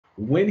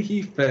when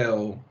he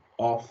fell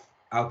off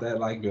out that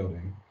like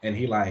building and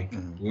he like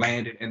Mhm.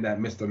 landed in that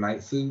Mr.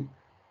 Knight suit,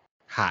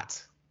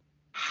 Hot.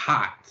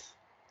 hot.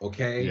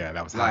 Okay, Yeah,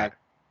 that was like hot.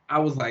 I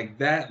was like,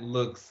 that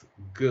looks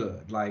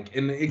good. Like,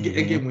 and Hmm.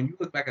 again, when you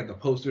look back at the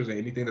posters or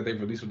anything that they've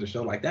released with the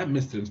show, like that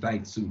Mr.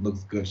 Knight suit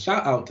looks good.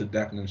 Shout out to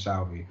Declan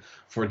Shalvey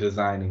for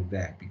designing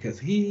that because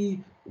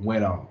he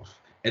went off,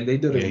 and they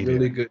did a Yeah, he did.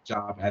 really good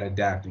job at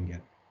adapting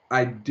it.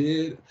 I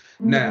did.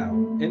 Now,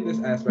 in this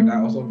aspect, I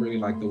also really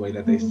like the way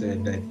that they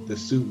said that the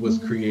suit was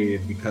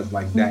created because,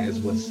 like, that is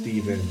what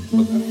Steven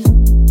was.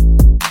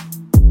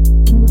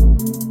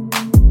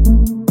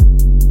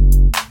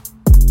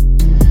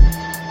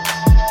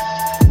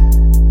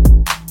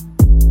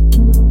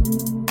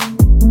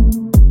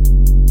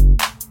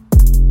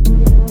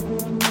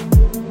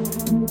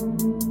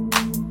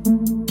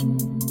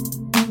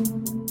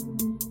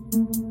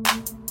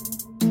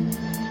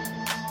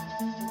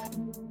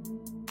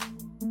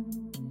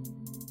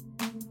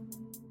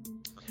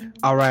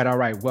 All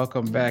right.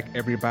 Welcome back,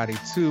 everybody,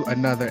 to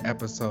another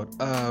episode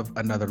of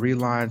another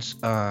relaunch.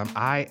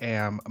 I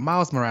am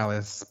Miles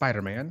Morales,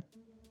 Spider Man.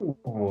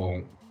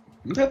 Oh,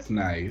 that's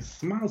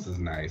nice. Miles is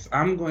nice.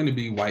 I'm going to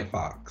be White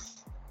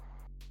Fox.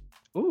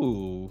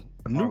 Ooh,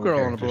 new Marvel girl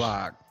on the character.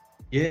 block.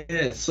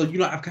 Yeah, so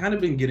I've kind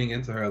of been getting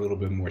into her a little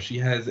bit more. She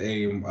has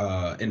a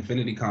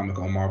Infinity comic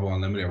on Marvel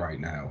Unlimited right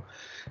now,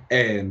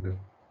 and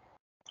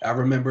I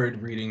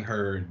remembered reading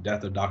her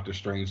Death of Doctor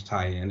Strange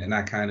tie-in, and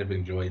I kind of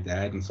enjoyed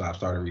that, and so I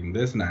started reading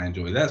this, and I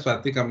enjoyed that. So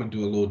I think I'm gonna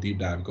do a little deep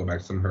dive, go back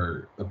to some of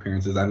her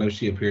appearances. I know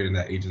she appeared in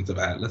that Agents of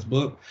Atlas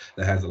book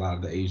that has a lot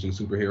of the Asian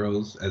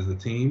superheroes as a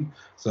team.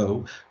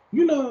 So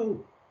you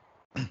know,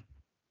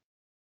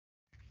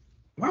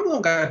 why we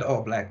don't got the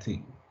all black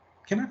team?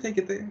 Can I take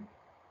it there?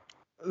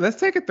 Let's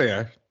take it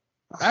there.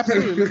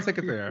 Absolutely, let's take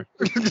it there.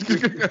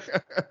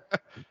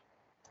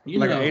 you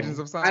Like an Agents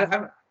know, of I, Something.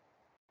 I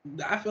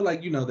I feel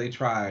like they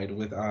tried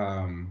with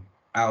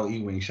Al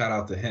Ewing. Shout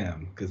out to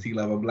him because he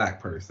loved a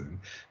black person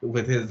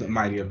with his Yeah, he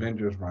Mighty do.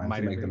 Avengers run to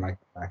Mighty make them Avengers.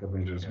 like Black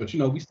Avengers. Yeah.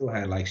 But we still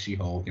had like She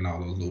Hulk and all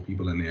those little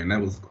people in there, and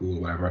that was cool,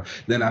 whatever.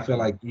 Then I feel Mhm.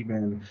 like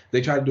even they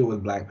tried to do it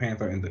with Black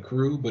Panther and the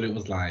crew, but it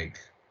was like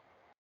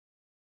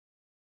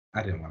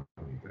I didn't want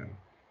to read them.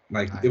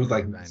 Like I it was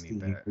like agree. I need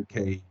Steve, that.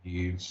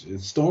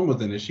 Cage, Storm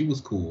was in it. She was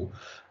cool.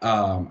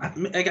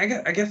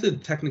 I guess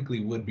it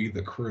technically would be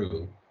the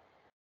crew,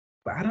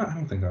 but I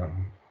don't think.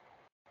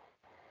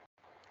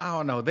 I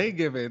don't know. They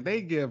give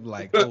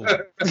like, oh,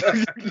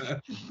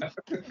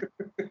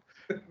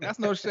 that's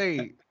no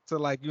shade to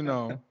like, you They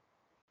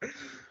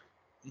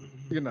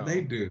know,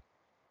 do.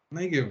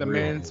 They get the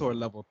real old. mentor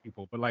level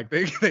people, but like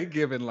they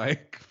giving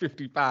like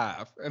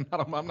 55, and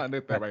I'm not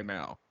at that Like, right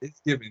now. it's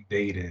giving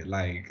dated.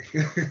 Like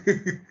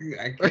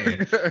I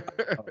can't.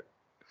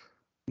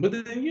 But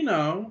then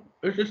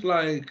it's just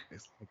like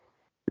It's like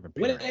giving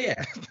where parent. they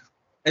at?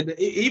 And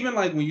even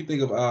like when you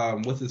think of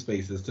what's his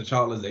faces,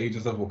 T'Challa's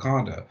Agents of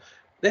Wakanda,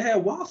 they had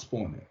Wasp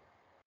on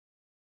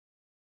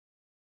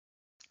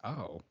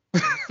Oh.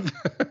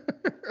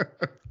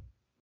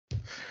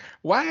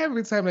 Why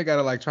every time they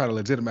gotta like try to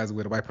legitimize it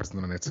with a white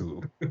person on there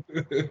too?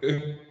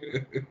 it.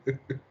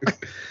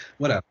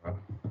 Whatever.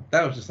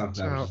 That was just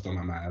something that was Child. just on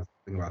my mind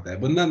thinking about that.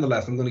 But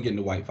nonetheless, I'm gonna get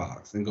into White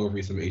Fox and go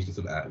read some Agents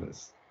of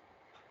Atlas.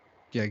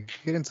 Yeah,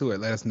 get into it.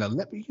 Let us know.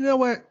 Let me, you know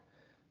what?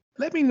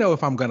 Let me know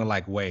if I'm gonna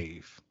like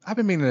wave. I've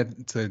been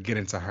meaning to get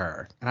into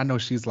her, and I know Ooh,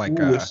 she's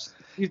the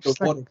she's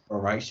like, water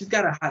girl, right? She's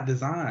got a hot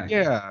design.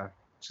 yeah,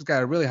 she's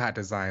got a really hot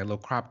design, a little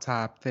crop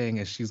top thing,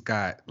 and she's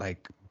got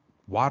like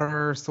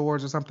water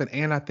swords or something,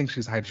 and I think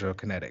she's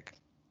hydrokinetic.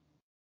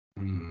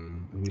 We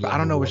But I love a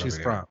don't know where water she's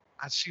man. from.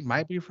 She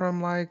might be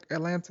from like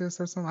Atlantis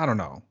or something. I don't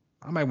know.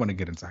 I might want to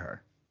get into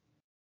her.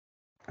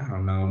 I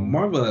don't know.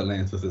 Marvel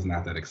Atlantis is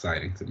not that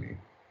exciting to me.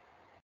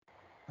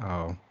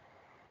 Oh,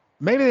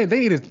 maybe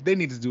they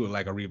need to do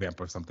like a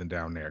revamp or something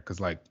down there, because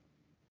like,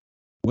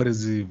 what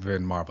is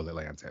even Marvel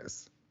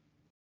Atlantis?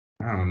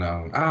 I don't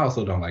know. I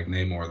also don't like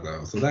Namor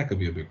though, so that could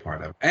be a big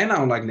part of it. And I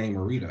don't like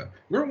Namorita.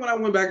 Remember when I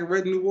went back and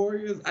read New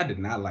Warriors? I did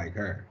not like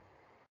her.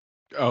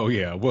 Oh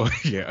yeah, well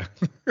yeah.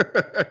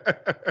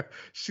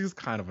 She's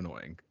kind of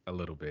annoying a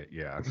little bit,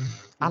 yeah.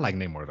 I like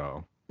Namor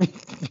though.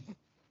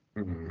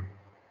 Mm,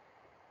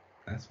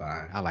 that's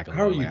fine. I like a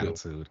How are little you doing?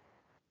 attitude.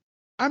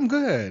 I'm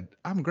good.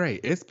 I'm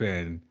great. It's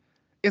been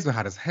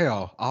hot as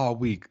hell all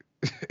week.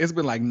 It's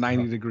been like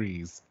 90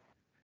 degrees.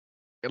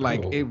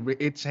 Like Oh.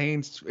 it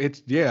changed.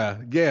 It's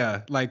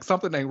yeah. Like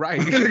something ain't right.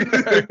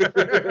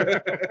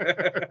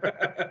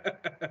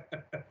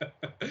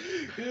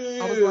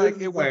 I was like,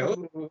 It's like,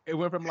 oh. it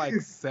went from like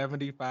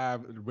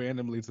 75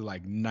 randomly to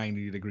like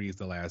 90 degrees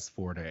the last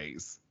 4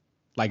 days.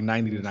 Like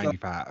 90 to So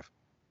 95.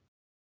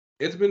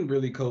 it's been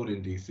really cold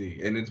in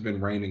DC and it's been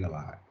raining a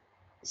lot.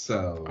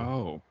 So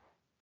Oh.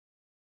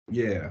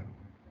 yeah.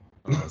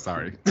 Oh,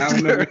 sorry. I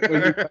don't know which one you.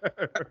 It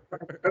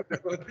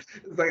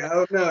It's like I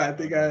don't know. I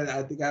think I'd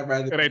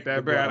rather ain't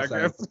that go bad, I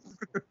outside guess.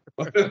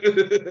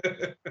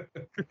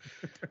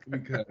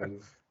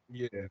 because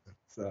yeah.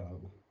 So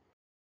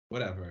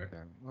whatever. Yeah,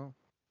 well.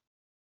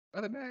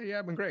 Other than that, yeah,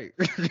 I've been great.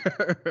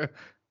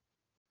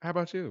 How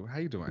about you? How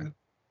you doing?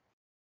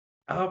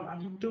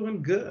 I'm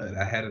doing good.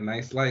 I had a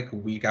nice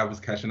week. I was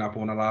catching up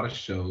on a lot of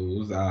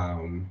shows.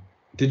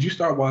 Did you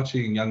start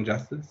watching Young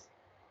Justice?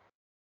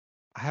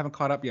 I haven't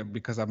caught up yet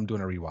because I'm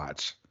doing a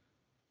rewatch.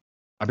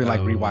 I've been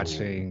like Oh,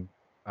 rewatching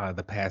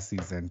the past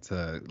season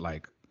to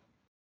like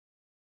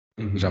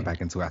jump hmm back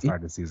into it. I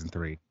started season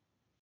 3.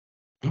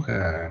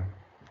 okay.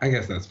 I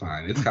guess that's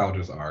fine. It's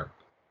Calder's arc.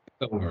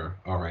 It's over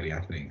already,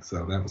 I think.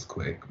 So that was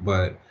quick,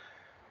 but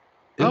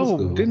it was Oh,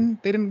 cool.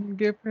 didn't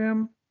give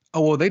him?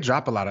 Oh well, they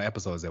drop a lot of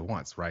episodes at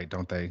once, right?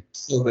 Don't they?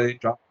 So they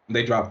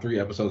dropped 3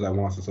 episodes at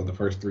once, and so the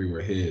first 3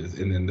 were his,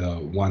 and then the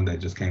one that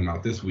just came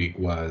out this week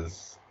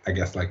was, I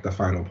guess, like the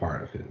final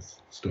part of his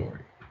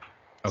story.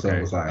 So it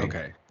Okay, was like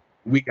okay.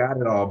 we got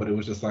it all, but it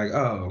was just like,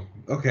 oh,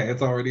 okay,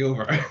 it's already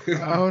over.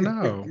 Oh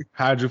no,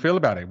 how'd you feel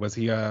about it? Was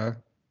he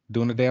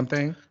doing the damn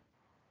thing?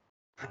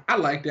 I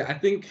liked it. I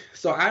think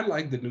so. I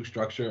like the new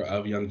structure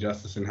of Young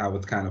Justice and how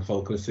it's kind of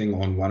focusing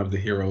on one of the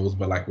heroes,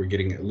 but like we're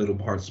getting little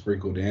parts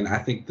sprinkled in. I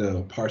think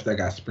the parts that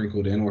got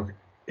sprinkled in were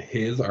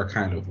his are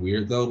kind of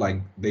weird though.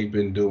 Like they've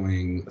been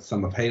doing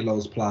some of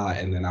Halo's plot,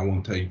 and then I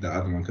won't tell you the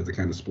other one because it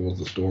kind of spoils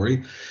the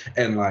story.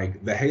 And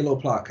like the Halo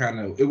plot, kind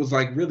of it was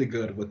like really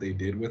good what they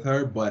did with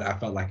her, but I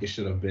felt like it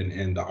should have been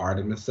in the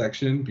Artemis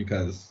section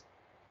because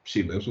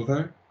she lives with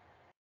her.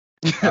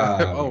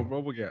 Oh, Um,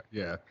 well, yeah,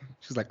 yeah.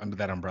 She's like under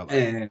that umbrella.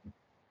 and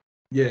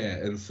yeah,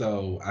 and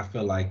so I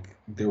feel like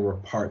there were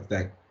parts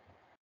that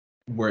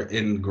were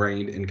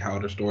ingrained in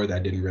Calder's story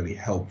that didn't really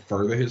help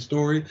further his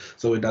story.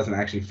 So it doesn't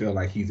actually feel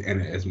like he's in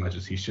it as much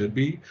as he should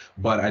be.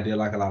 But I did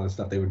like a lot of the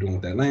stuff they were doing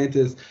with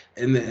Atlantis.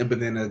 But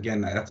then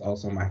again, that's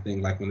also my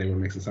thing, like when they were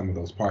mixing some of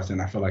those parts.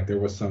 And I feel like there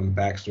was some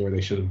backstory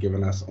they should have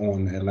given us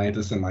on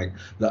Atlantis and like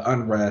the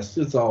unrest.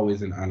 It's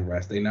always an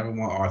unrest. They never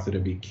want Arthur to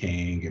be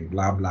king and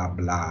blah, blah,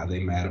 blah.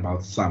 They mad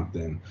about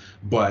something.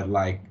 But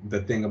like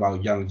the thing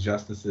about Young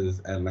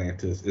Justice's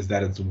Atlantis is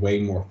that it's way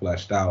more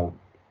fleshed out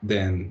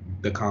than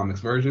the comics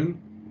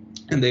version,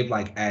 and they've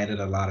like added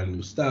a lot of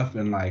new stuff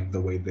and like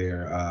the way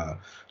they're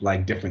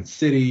like different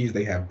cities,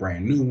 they have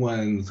brand new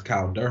ones.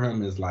 Kyle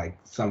Durham is like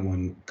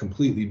someone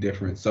completely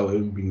different, so it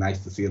would be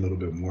nice to see a little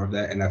bit more of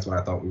that, and that's what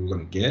I thought we were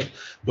going to get.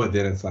 But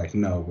then it's like,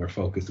 no, we're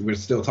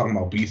still talking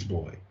about Beast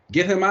Boy.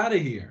 Get him out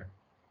of here.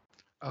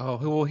 Oh,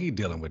 well, he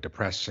dealing with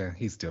depression.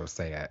 He's still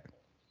sad,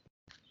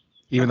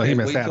 even though he Okay,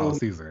 been wait sad all till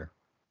season.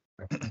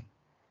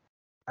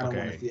 I don't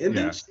want to Okay, see, and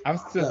then yeah. she I'm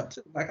brought still, up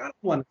too. Like I don't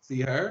want to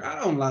see her. I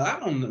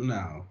don't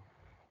know.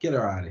 Get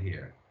her out of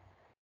here.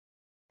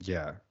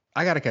 yeah.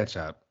 I gotta catch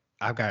up.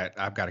 I've got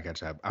to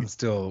catch up. I'm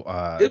still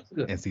It's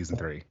good. in season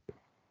 3.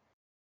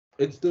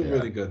 It's still Yeah.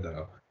 really good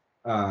though.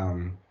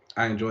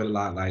 I enjoyed a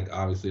lot. Like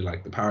obviously,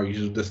 like the power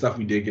users, the stuff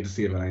we did get to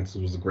see of Atlantis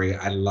was great.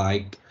 I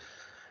liked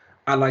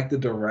the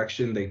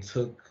direction they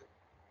took.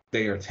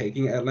 They are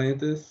taking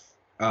Atlantis.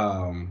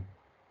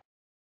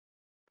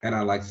 And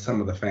I like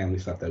some of the family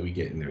stuff that we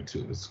get in there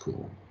too. It's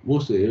cool.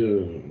 We'll see.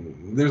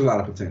 There's a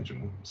lot of potential,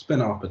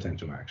 spin-off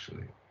potential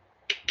actually.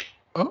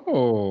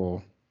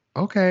 Oh,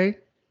 okay.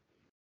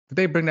 Did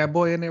they bring that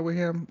boy in there with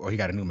him, or he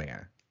got a new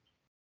man?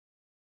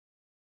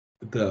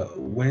 The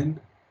Wind,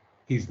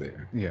 he's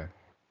there. Yeah.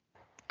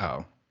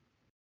 Oh,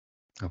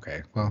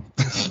 okay. Well,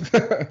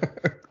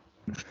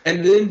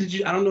 And then did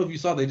you? I don't know if you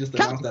saw. They just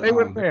announced Captain, that stay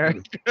with they're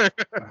man. gonna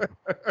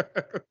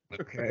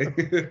Okay.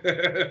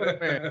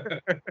 What a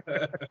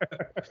man.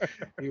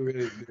 He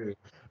really did.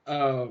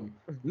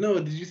 No,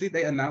 did you see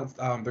they announced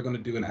they're gonna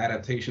do an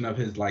adaptation of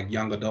his like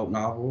young adult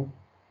novel,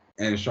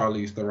 and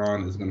Charlize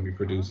Theron is gonna be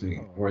producing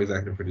Oh. or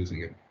executive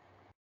producing it.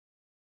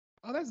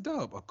 Oh, that's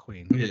dope. A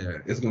queen. Yeah,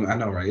 it's gonna. I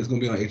know, right? It's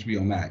gonna be on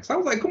HBO Max. I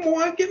was like, come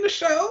on, get in the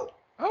show.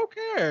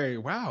 Okay.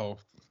 Wow.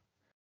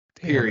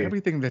 Damn. Period.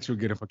 Everything that you're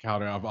getting for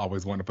Calder, I've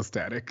always wanted for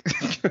Static.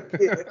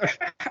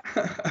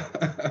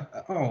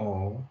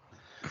 Oh.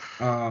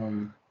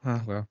 Um,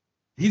 Well.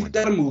 he's One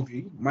got day. a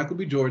movie. Michael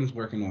B. Jordan's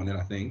working on it,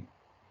 I think.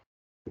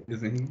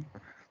 Isn't he?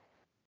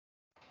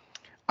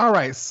 All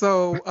right,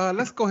 so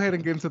let's go ahead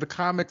and get into the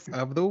comics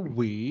of the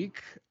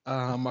week.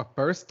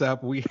 First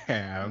up, we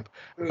have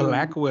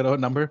Black Widow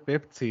number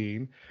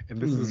 15, and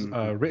this is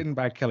Mhm. written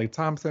by Kelly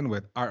Thompson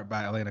with art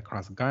by Elena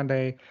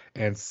Crosgande.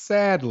 And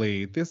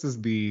sadly, this is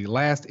the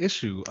last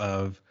issue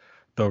of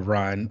the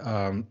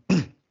run,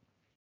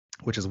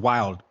 which is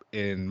wild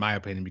in my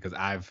opinion because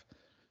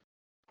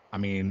I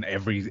mean,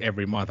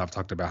 every month I've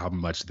talked about how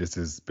much this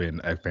has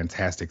been a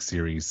fantastic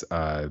series.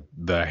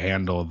 The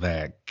handle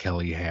that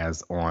Kelly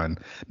has on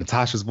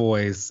Natasha's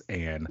voice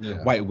and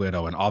Yeah. White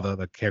Widow and all the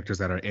other characters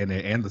that are in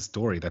it and the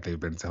story that they've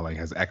been telling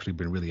has actually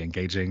been really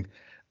engaging.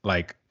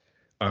 Like,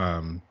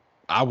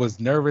 I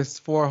was nervous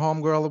for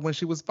Homegirl when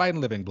she was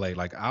fighting Living Blade.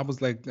 Like, I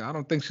was like, I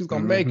don't think she's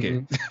gonna make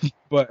it. Mhm.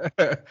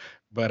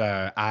 but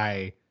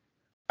I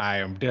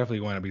am definitely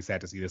going to be sad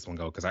to see this one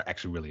go because I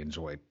actually really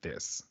enjoyed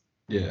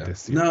Yeah.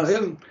 this No,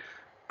 series.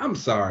 I'm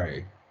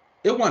sorry.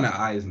 It won an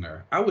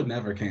Eisner. I would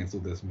never cancel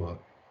this book.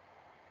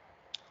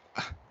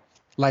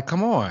 Like,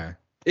 come on.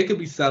 It could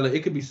be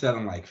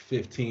selling like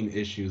 15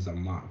 issues a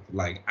month.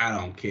 Like, I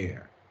don't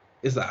care.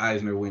 It's an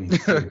Eisner winning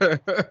series.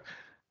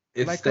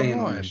 It's Like, come staying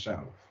on the on.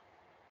 shelf.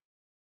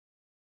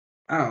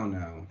 I don't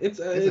know. It's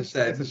It's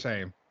sad. a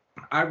shame.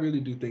 I really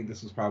do think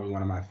this was probably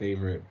one of my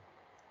favorite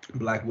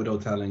Black Widow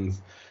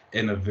tellings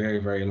in a very,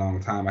 very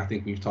long time. I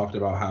think we've talked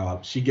about how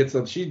she gets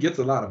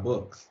a lot of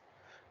books.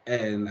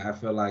 And I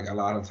feel like a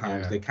lot of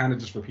times Yeah. they kind of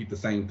just repeat the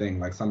same thing.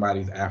 Like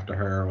somebody's after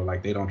her, or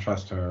like they don't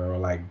trust her, or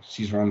like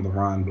she's on the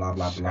run, blah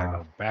blah She gotta blah.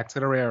 go back to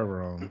the rare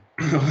room.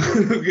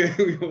 Okay,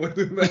 we go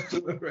back to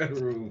the red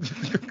room.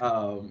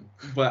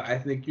 But I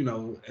think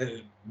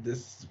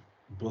this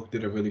book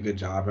did a really good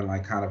job in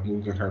like kind of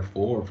moving her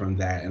forward from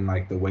that, and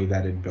like the way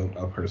that it built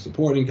up her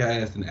supporting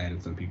cast and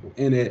added some people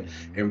in it,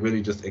 and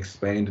really just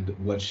expanded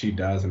what she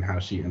does and how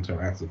she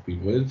interacts with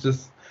people. It's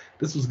just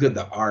this was good.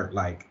 The art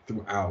like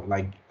throughout,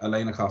 like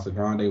Elena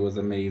Casagrande was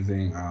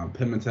amazing.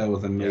 Pimentel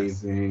was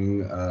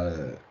amazing.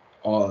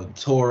 All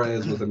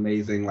Torres was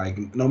amazing.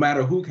 Like no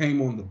matter who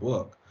came on the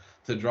book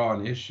to draw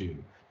an issue,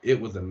 it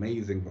was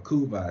amazing.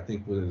 Bakuba, I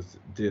think,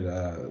 did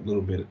a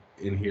little bit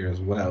in here as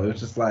well. It was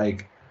just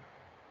like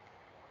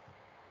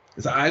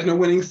it's an Eisner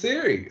winning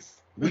series.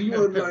 What do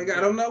you like?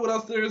 I don't know what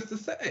else there is to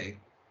say.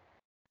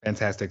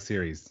 Fantastic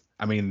series.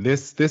 I mean,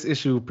 this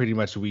issue pretty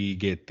much we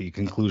get the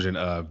conclusion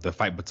of the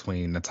fight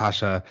between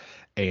Natasha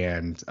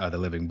and the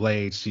Living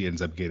Blade. She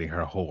ends up getting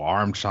her whole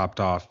arm chopped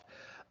off,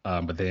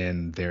 but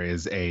then there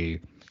is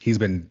he's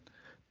been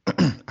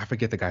I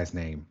forget the guy's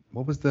name.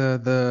 What was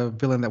the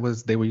villain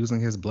that they were using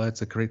his blood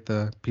to create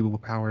the people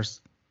with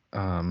powers?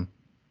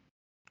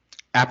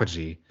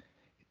 Apogee.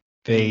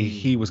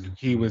 He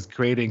was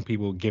creating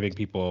people, giving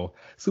people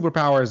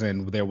superpowers,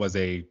 and there was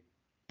a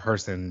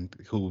person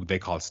who they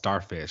called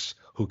Starfish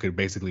who could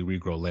basically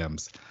regrow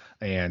limbs,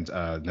 and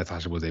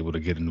Natasha was able to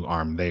get a new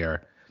arm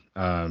there.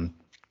 Then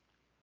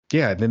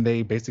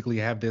they basically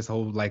have this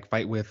whole like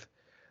fight with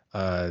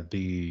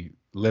the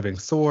Living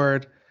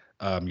Sword.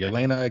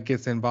 Yelena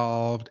gets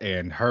involved,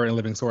 and her and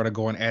Living Sword are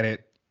going at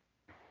it.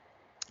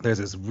 There's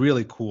this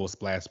really cool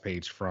splash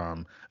page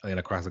from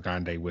Elena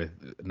Casagrande with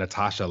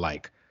Natasha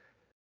like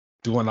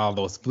doing all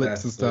those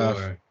flips and stuff.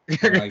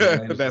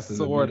 That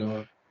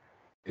sword.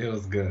 It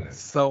was good.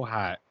 So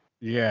hot.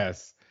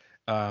 Yes.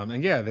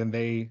 Then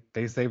they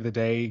save the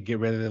day, get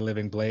rid of the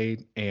Living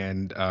Blade,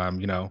 and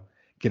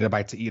get a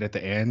bite to eat at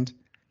the end.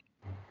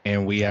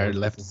 And we are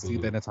left to see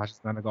that Natasha's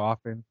gonna go off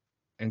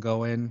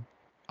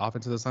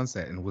into the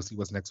sunset, and we'll see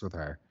what's next with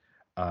her.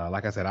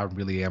 Like I said, I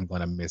really am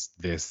gonna miss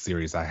this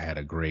series. I had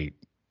a great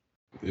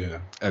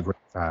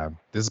time.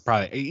 This is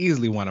probably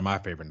easily one of my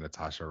favorite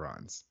Natasha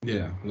runs.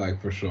 Yeah,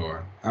 like for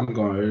sure.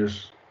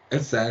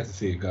 It's sad to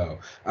see it go.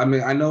 I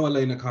mean, I know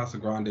Elena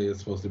Casagrande is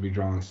supposed to be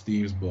drawing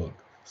Steve's book,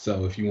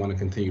 so if you want to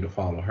continue to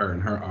follow her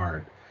and her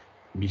art,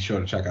 be sure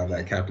to check out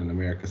that Captain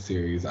America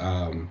series.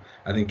 I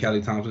think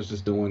Kelly Thompson's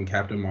just doing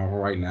Captain Marvel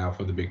right now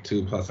for the big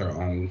two, plus her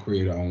own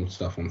creator-owned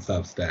stuff on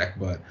Substack.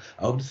 But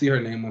I hope to see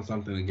her name on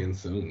something again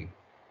soon.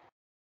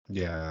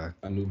 Yeah,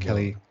 a new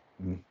Kelly.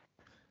 Book.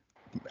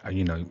 I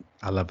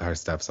love her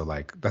stuff, so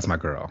like that's my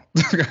girl.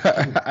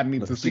 I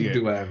need to see it. She can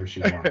do whatever she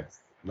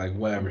wants, like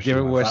whatever she wants. Give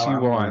her what she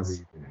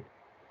wants,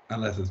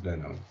 unless it's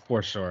Venom.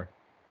 For sure.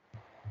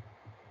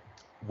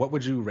 What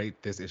would you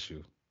rate this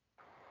issue?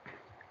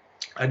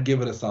 I'd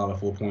give it a solid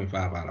 4.5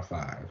 out of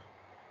 5.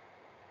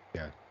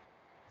 Yeah,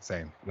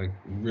 same. Like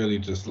really,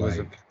 just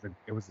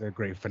it was a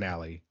great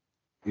finale.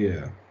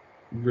 Yeah,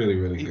 really,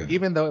 really good.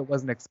 Even though it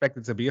wasn't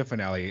expected to be a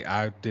finale,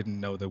 I didn't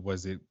know that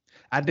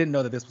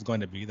this was going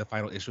to be the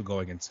final issue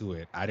going into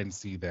it. I didn't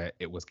see that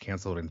it was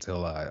canceled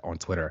until on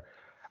Twitter.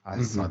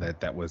 I saw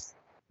that this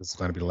was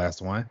going to be the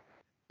last one.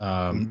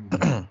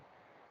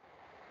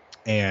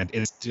 And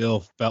it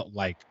still felt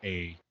like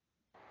a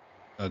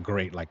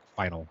great like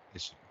final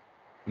issue.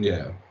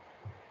 Yeah,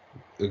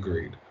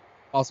 agreed.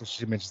 Also,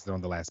 she mentions it on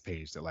the last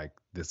page that like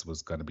this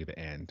was going to be the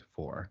end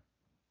for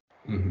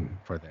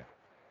that.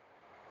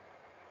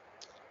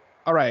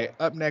 All right,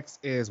 up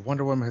next is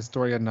Wonder Woman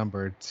Historia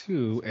number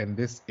 2, and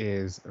this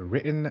is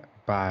written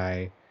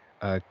by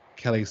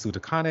Kelly Sue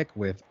DeConnick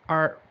with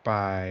art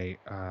by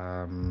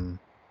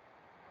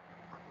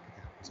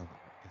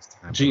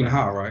Gene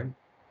Ha, right?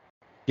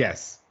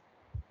 Yes.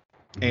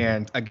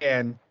 And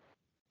again,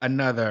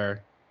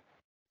 another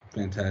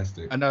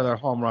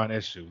home run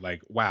issue.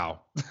 Like,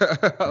 wow.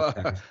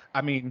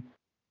 I mean,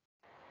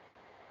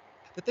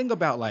 the thing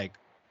about like,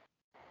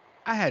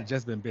 I had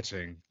just been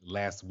bitching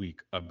last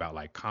week about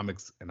like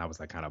comics, and I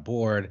was like kind of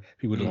bored.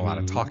 People doing a lot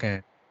of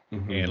talking,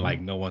 and like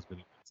no one's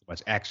really doing so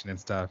much action and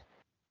stuff.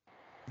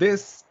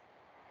 This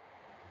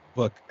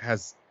book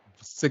has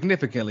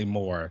significantly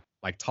more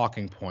like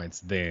talking points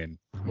than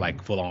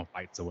like full on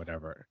fights or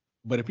whatever.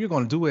 But if you're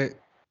gonna do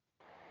it,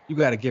 you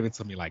got to give it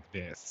to me like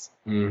this,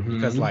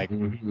 because like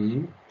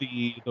the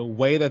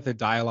way that the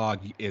dialogue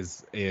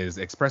is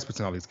expressed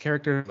between all these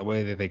characters, the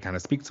way that they kind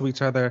of speak to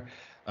each other,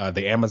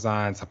 the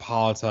Amazons,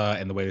 Hippolyta,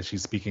 and the way that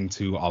she's speaking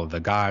to all of the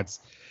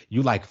gods,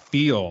 you like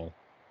feel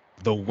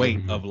the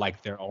weight of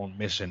like their own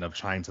mission of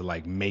trying to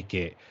like make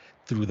it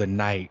through the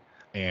night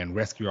and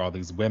rescue all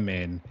these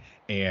women,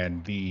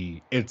 and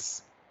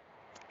it's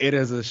it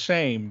is a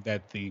shame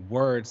that the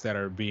words that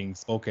are being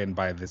spoken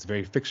by this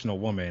very fictional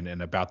woman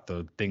and about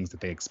the things that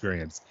they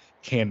experience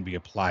can be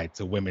applied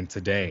to women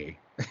today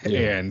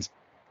Yeah. and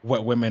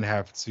what women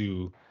have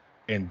to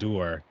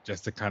endure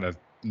just to kind of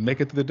make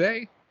it through the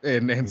day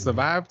and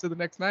survive to the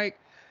next night.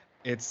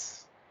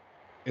 It's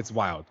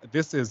wild.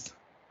 This is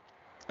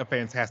a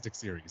fantastic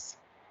series.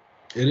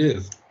 It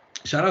is.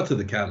 Shout out to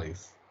the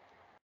Callies.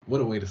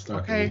 What a way to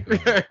start the Okay.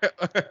 week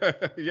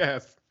off.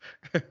 Yes.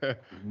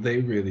 They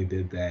really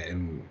did that,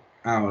 and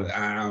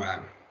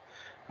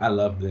I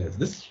love this.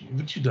 This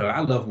what you do. I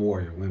love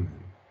warrior women,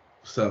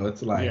 so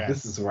it's like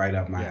this is Yes. right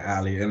up my Yes.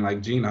 alley. And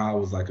like Gene Hall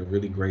was like a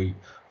really great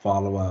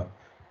follow up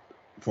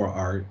for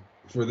art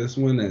for this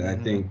one, and I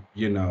Mhm. think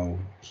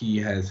he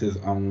has his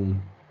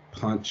own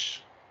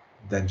punch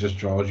that just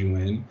draws you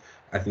in.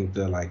 I think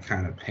the like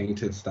kind of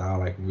painted style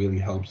like really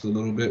helps a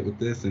little bit with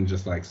this, and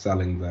just like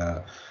selling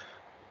the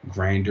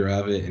grandeur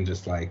of it, and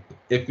just like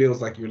it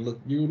feels like you're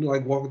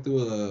like walking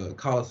through a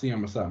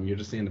coliseum or something. You're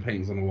just seeing the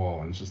paintings on the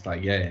wall, and it's just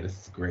like, yeah, this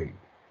is great.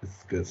 This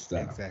is good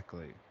stuff.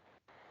 Exactly.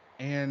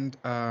 And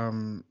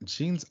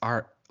Gene's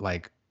art,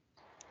 like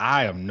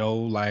I am no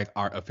like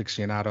art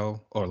aficionado,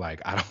 or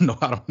like I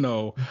don't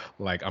know,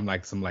 like I'm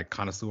like some like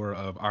connoisseur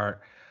of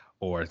art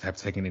or have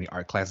taken any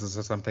art classes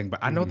or something, but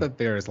I know Hmm. that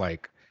there's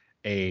like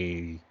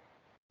a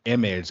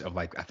image of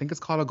like I think it's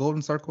called a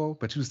golden circle,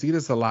 but you see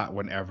this a lot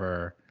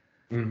whenever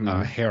Hmm.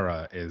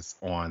 Hera is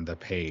on the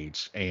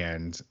page,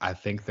 and I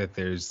think that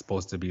there's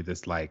supposed to be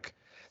this like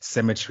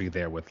symmetry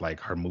there with like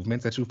her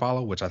movements that you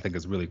follow, which I think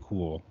is really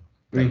cool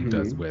that he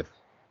does Hmm.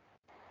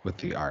 with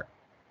the art.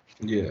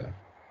 Yeah,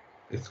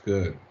 it's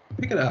good.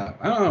 Pick it up.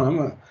 I don't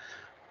know.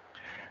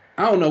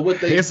 I don't know what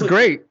they It's put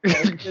great.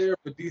 over there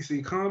for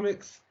DC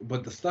Comics,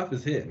 but the stuff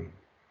is hitting.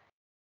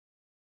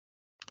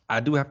 I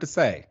do have to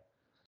say,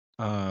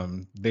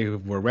 they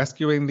were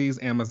rescuing these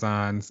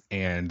Amazons,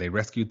 and they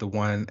rescued the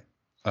one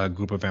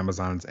group of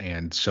Amazons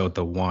and showed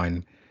the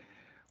one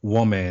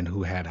woman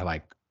who had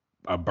like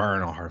a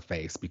burn on her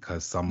face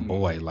because some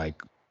boy Mm.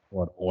 like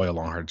poured oil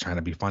on her trying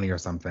to be funny or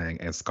something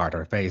and scarred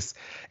her face.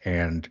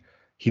 And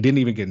he didn't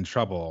even get in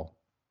trouble.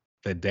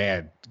 The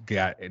dad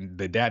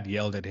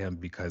yelled at him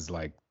because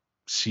like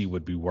she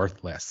would be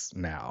worthless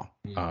now.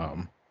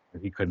 Mm.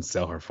 He couldn't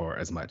sell her for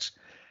as much.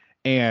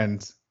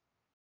 And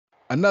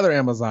another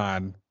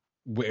Amazon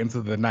went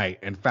into the night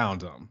and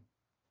found him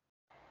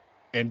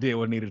and did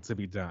what needed to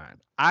be done.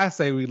 I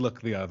say we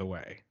look the other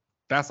way.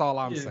 That's all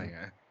I'm Yeah. saying.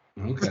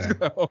 Okay.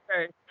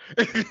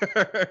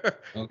 Okay.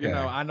 Okay.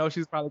 I know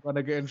she's probably going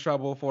to get in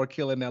trouble for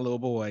killing that little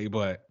boy,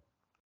 but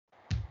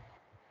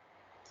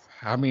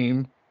I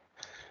mean,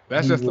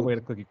 that's We just the will way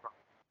the cookie crumbles.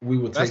 we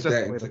will That's take just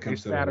that the way into the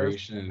dish shatters,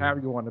 consideration, however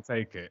you want to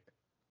take it.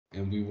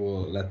 and we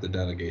will let the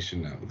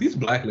delegation know. These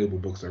Black Label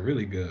books are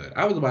really good.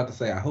 I was about to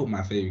say I hope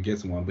my favorite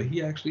gets one, but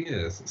he actually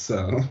is.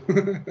 So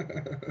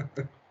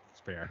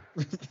It's fair.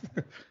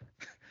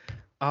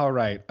 All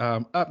right.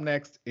 Up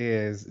next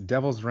is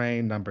Devil's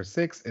Reign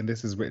 #6, and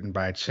this is written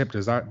by Chip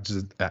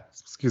Zdarsky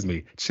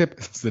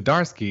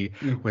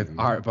with Mhm.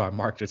 art by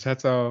Mark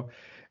Gicchetto.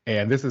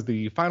 And this is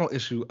the final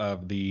issue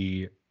of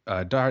the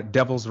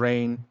Devil's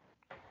Reign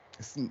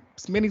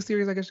mini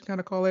series, I guess you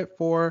kind of call it,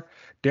 for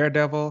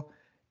Daredevil.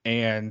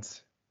 And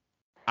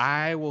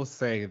I will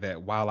say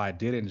that while I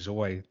did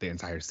enjoy the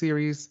entire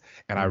series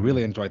and I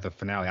really Mhm. enjoyed the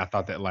finale, I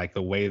thought that like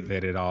the way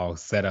that it all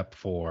set up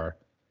for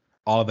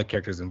all of the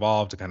characters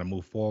involved to kind of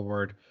move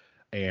forward,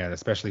 and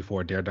especially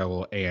for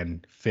Daredevil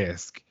and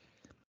Fisk,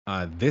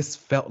 this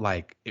felt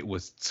like it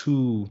was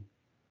too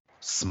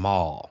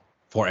small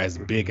for as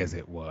big as Mhm.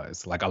 it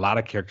was. Like a lot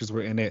of characters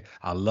were in it.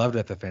 I love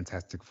that the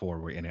Fantastic Four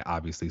were in it.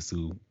 Obviously,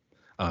 Sue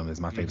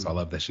is my favorite, so I Mhm.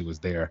 love that she was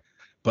there.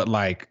 But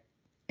like,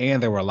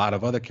 and there were a lot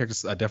of other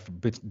characters.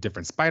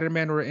 Different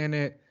Spider-Man were in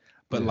it,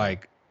 but Yeah.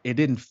 like, it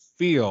didn't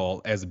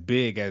feel as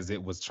big as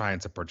it was trying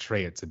to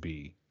portray it to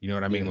be. You know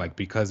what I mean? Yeah. Like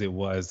because it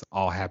was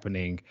all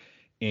happening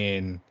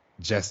in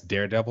just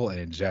Daredevil and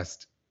in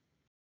just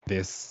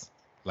this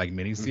like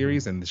mini Mhm.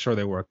 series, and sure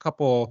there were a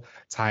couple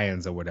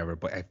tie-ins or whatever,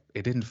 but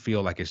it didn't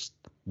feel like it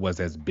was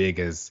as big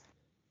as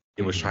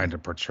it was trying Mhm. to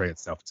portray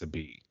itself to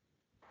be.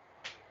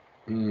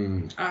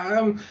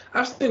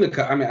 I've seen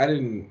the. I mean, I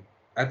didn't.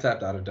 I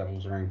tapped out of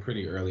Devil's Reign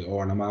pretty early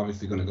on. I'm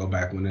obviously going to go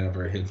back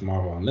whenever it hits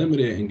Marvel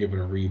Unlimited and give it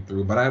a read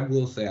through. But I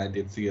will say I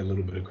did see a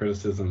little bit of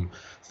criticism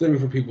stemming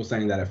from people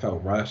saying that it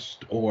felt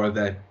rushed, or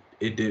that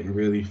it didn't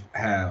really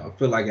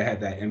feel like it had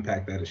that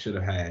impact that it should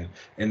have had,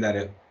 and that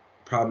it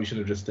probably should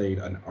have just stayed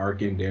an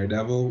arc in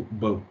Daredevil.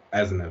 But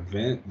as an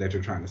event that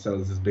you're trying to sell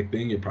as this big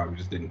thing, it probably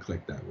just didn't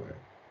click that way.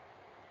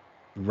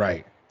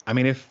 Right. I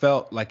mean, it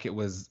felt like it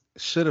was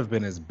should have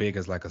been as big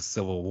as like a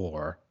Civil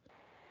War,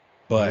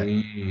 but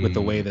with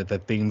the way Mm, that the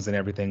themes and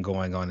everything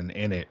going on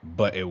in it,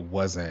 but it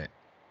wasn't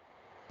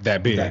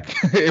that that. big.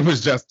 It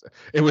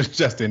was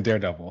just in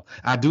Daredevil.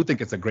 I do think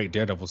it's a great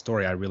Daredevil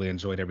story. I really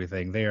enjoyed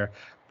everything there.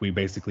 We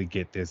basically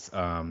get this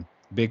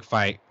big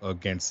fight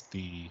against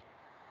the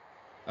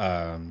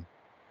um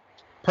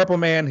Purple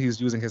Man.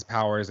 He's using his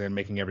powers and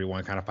making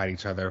everyone kind of fight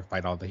each other,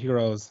 fight all the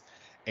heroes.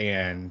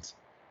 And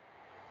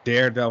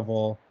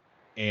Daredevil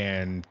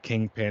and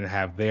Kingpin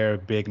have their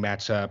big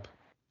matchup,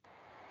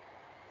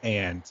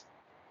 and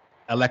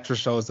Elektra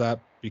shows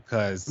up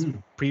because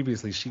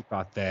previously she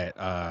thought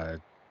that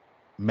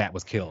Matt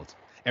was killed.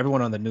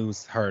 Everyone on the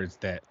news heard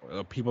that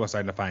people are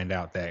starting to find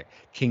out that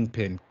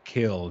Kingpin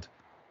killed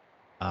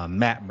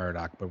Matt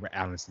Murdock, but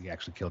honestly, he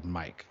actually killed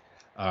Mike.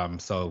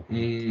 So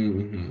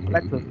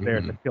Elektra's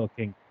there to kill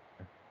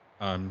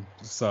Kingpin.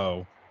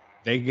 So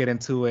they get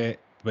into it,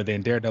 but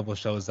then Daredevil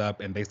shows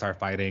up and they start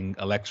fighting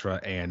Elektra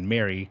and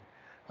Mary,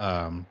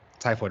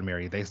 Typhoid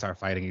Mary. They start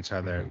fighting each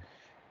other,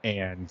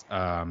 and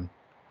I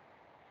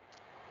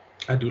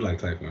do like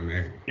Typhoid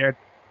Mary.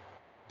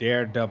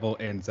 Daredevil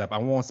ends up. I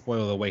won't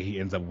spoil the way he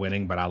ends up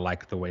winning, but I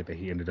like the way that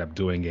he ended up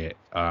doing it,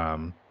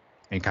 and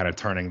kind of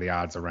turning the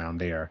odds around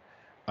there.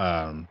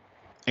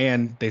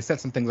 And they set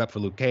some things up for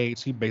Luke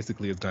Cage. He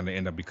basically is going to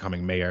end up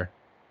becoming mayor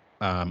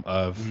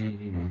of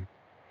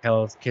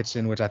Hell's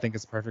Kitchen, which I think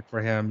is perfect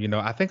for him. You know,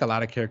 I think a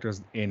lot of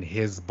characters in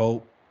his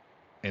boat,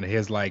 in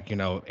his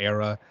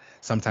era,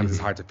 sometimes it's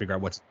hard to figure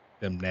out what's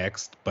them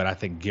next. But I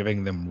think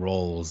giving them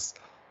roles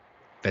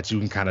that you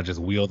can kind of just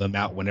wheel them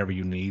out whenever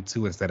you need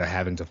to, instead of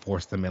having to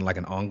force them in like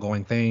an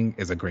ongoing thing,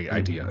 is a great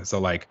idea. So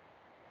like,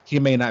 he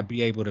may not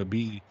be able to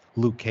be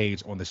Luke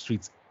Cage on the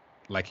streets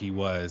like he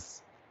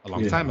was a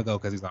long time ago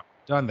because he's not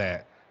done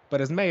that. But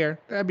as mayor,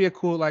 that'd be a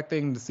cool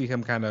thing to see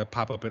him kind of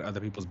pop up in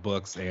other people's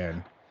books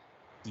and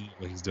see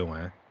what he's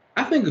doing.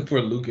 I think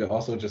for Luke, it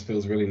also just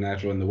feels really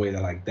natural in the way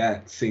that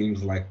that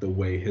seems like the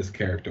way his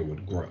character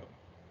would grow.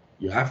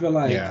 Yeah, I feel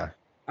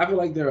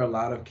like there are a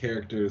lot of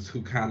characters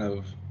who kind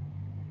of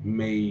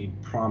made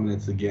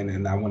prominence again,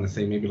 and I want to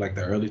say maybe like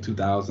the early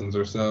 2000s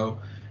or so,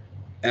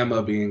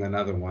 Emma being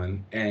another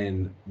one,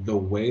 and the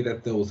way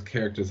that those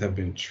characters have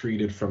been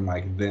treated from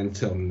like then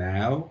till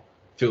now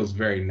feels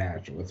very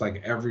natural. It's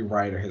like every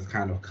writer has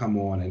kind of come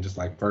on and just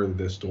like furthered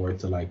this story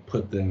to like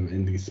put them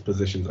in these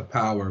positions of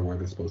power where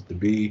they're supposed to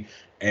be,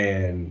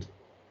 and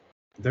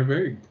they're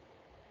very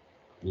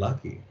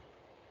lucky,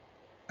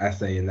 I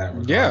say, in that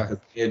regard. Yeah,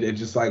 it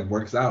just like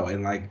works out,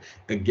 and like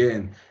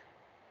again,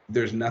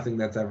 there's nothing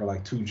that's ever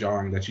like too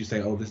jarring that you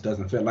say, oh, this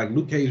doesn't fit. Like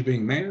Luke Cage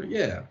being mayor,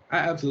 yeah, I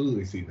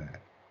absolutely see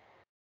that.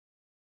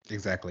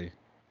 exactly.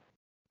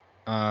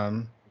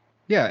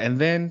 Yeah, and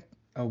then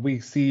we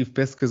see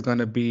Fisk is going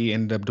to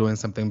end up doing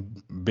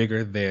something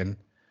bigger than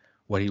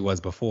what he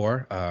was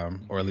before,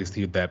 or at least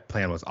that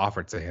plan was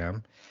offered to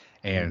him.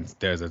 And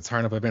there's a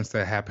turn of events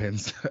that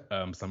happens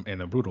some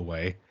in a brutal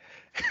way.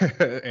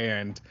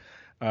 And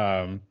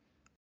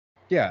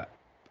yeah,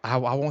 I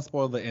won't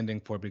spoil the ending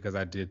for it because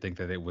I did think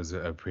that it was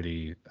a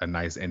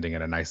nice ending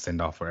and a nice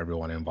send off for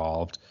everyone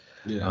involved.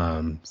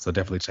 Yeah. So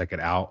definitely check it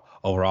out.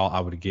 Overall, I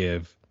would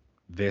give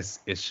this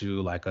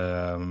issue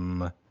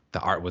the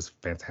art was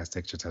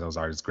fantastic. Chiteto's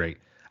art is great.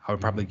 I would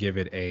probably give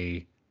it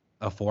a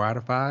 4 out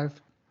of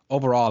 5.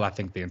 Overall, I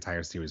think the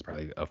entire series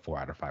probably a 4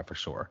 out of 5 for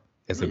sure.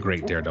 It's a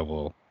great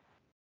Daredevil.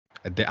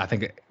 I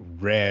think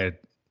read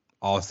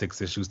all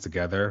 6 issues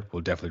together will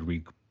definitely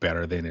read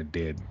better than it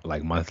did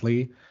like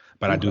monthly.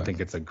 But I do think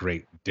it's a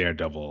great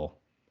Daredevil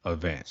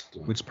event,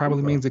 which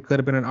probably means it could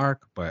have been an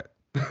arc, but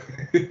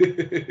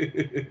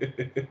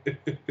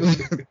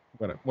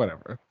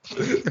whatever.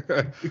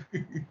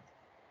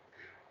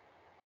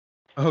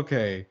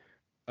 Okay.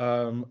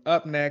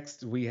 Up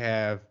next we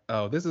have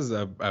this is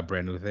a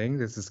brand new thing.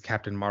 This is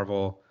Captain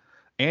Marvel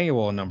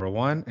Annual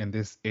 #1, and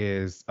this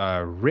is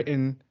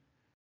written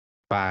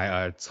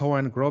by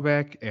Torin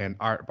Grobek and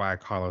art by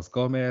Carlos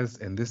Gomez,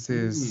 and this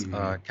is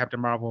Captain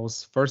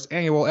Marvel's first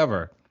annual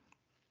ever.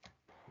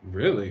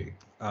 Really?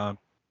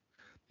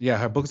 Yeah,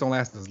 her books don't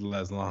last as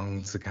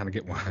long to kind of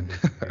get one.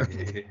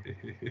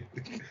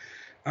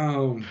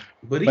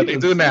 But they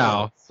do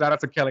now. Shout out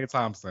to Kelly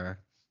Thompson.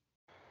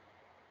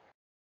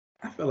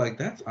 I feel like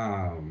that's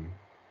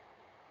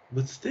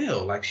but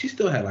still, like she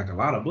still had like a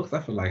lot of books.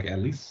 I feel like at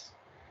least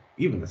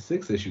even the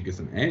 6th issue gets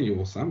an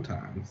annual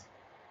sometimes.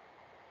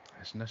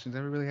 No, she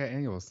never really had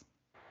annuals.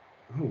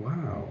 Oh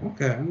wow.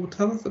 Okay. Well,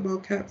 tell us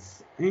about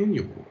Cap's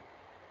annual.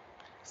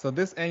 So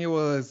this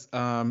annual is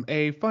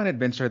a fun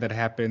adventure that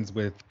happens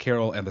with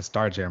Carol and the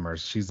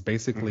Starjammers. She's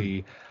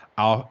basically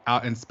out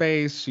in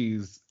space.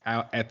 She's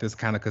out at this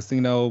kind of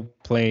casino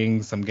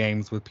playing some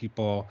games with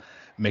people,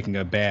 making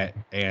a bet,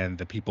 and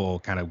the people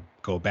kind of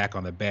go back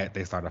on the bet.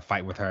 They start a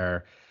fight with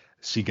her.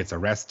 She gets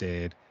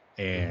arrested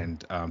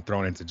and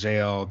thrown into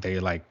jail.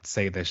 They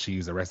say that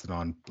she's arrested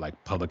on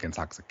public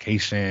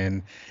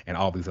intoxication and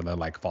all these other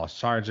false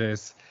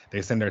charges.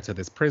 They send her to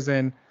this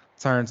prison.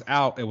 Turns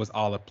out it was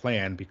all a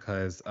plan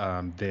because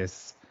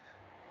this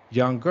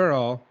young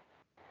girl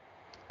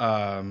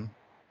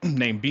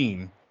named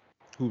Bean,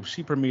 who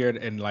she premiered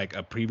in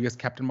a previous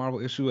Captain Marvel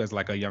issue as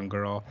a young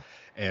girl,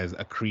 as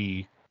a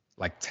Kree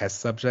test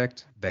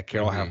subject that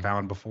Carol had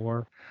found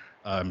before.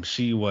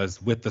 She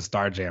was with the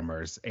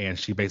Starjammers, and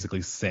she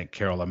basically sent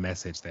Carol a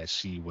message that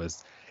she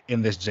was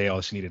in this jail,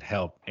 she needed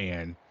help,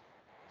 and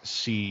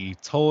she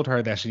told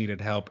her that she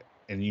needed help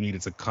and you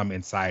needed to come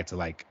inside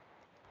to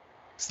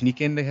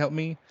sneak in to help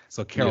me.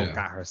 So Carol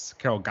got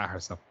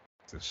herself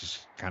to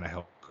kind of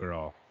help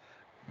girl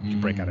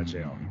break out of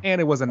jail. And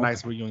it was a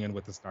nice reunion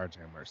with the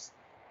Starjammers.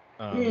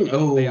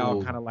 They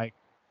all kind of like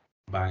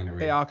binary.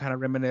 They all kind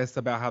of reminisce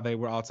about how they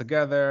were all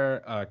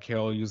together.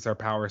 Carol used her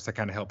powers to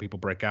kind of help people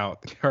break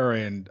out. Her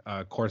and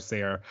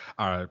Corsair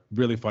are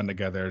really fun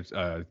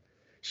together.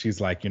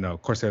 She's like,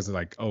 Corsair's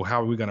like, oh,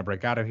 how are we gonna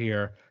break out of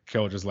here?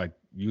 Carol just like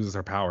uses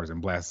her powers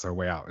and blasts her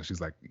way out. And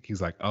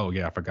he's like, oh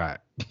yeah, I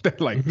forgot.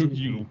 Like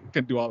you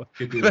can do all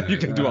you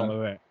can do all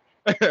of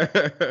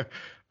that.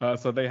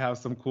 So they have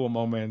some cool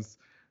moments.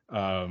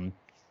 Yeah,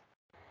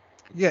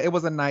 it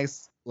was a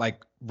nice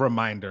like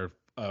reminder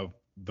of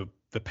the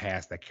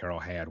past that Carol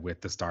had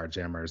with the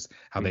Starjammers,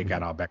 how they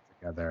got all back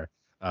together.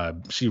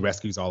 She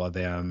rescues all of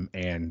them,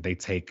 and they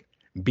take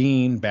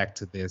Bean back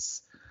to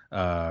this,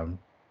 kind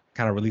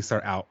of release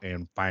her out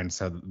and find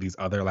these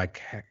other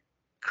like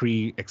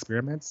Kree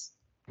experiments.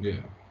 Yeah.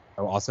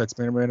 That were also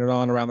experimented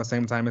on around the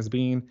same time as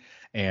Bean,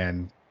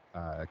 and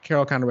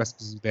Carol kind of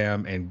rescues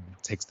them and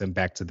takes them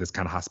back to this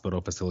kind of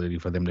hospital facility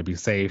for them to be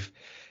safe.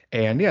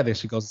 And yeah, then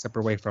she goes a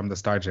separate way from the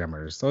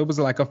Starjammers. So it was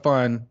like a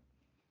fun,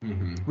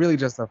 really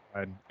just a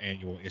fun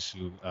annual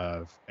issue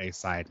of a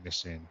side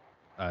mission.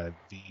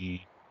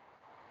 The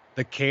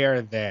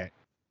care that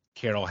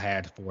Carol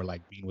had for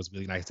like Bean was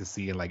really nice to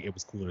see, and like it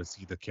was cool to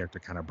see the character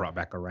kind of brought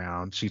back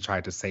around. She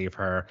tried to save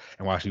her,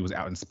 and while she was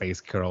out in space,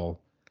 Carol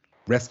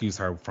rescues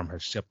her from her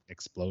ship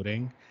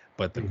exploding.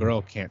 But the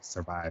girl can't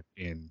survive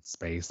in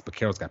space. But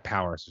Carol's got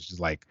powers, so she's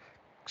like,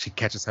 she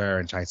catches her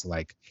and tries to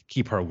like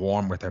keep her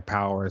warm with her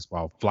powers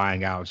while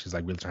flying out. She's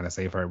like really trying to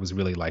save her. It was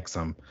really like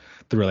some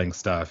thrilling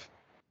stuff.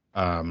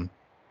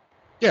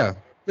 Yeah,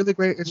 really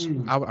great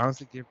issue. I would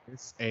honestly give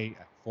this a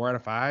 4 out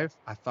of 5.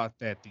 I thought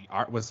that the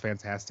art was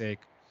fantastic.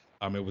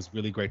 It was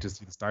really great to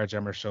see the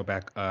Starjammer show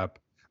back up.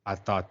 I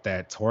thought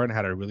that Torrin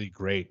had a really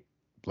great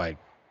like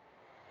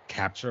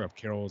capture of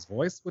Carol's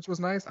voice, which was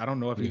nice. I don't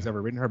know if he's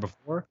ever written her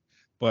before,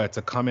 but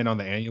to come in on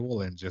the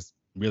annual and just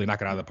really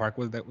knock it out of the park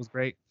was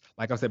great.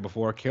 Like I said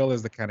before, Carol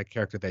is the kind of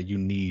character that you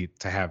need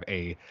to have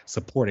a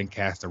supporting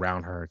cast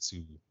around her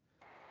to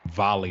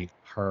volley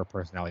her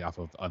personality off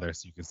of others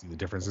so you can see the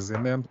differences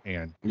in them.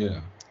 And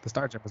the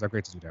Starjammers are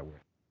great to do that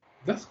with.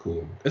 That's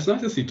cool. It's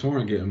nice to see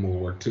Torrin getting more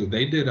work too.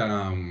 They did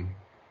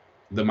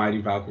the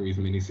Mighty Valkyries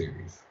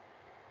miniseries.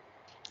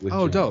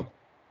 Dope.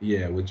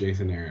 Yeah, with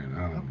Jason Aaron.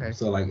 Okay.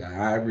 So like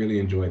I really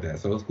enjoyed that.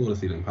 So it's cool to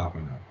see them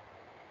popping up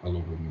a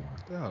little bit more.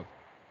 Dope.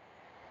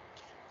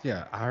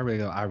 Yeah, I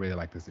really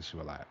like this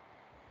issue a lot.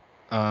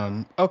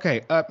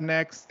 Okay, up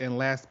next and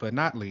last but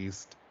not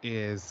least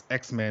is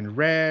X-Men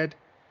Red.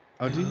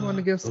 Oh, do you want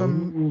to give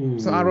some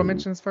honorable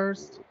mentions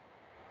first?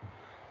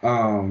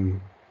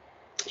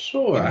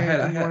 Sure. I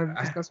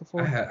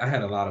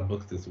had a lot of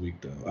books this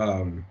week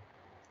though.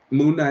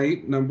 Moon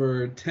Knight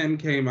number 10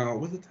 came out.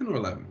 Was it 10 or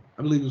 11?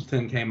 I believe it was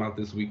 10 came out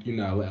this week.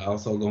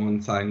 Also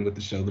going siding with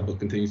the show. The book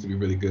continues to be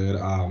really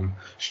good.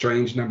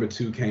 Strange number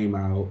 2 came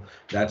out.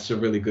 That's a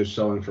really good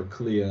showing for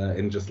Clea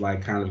and just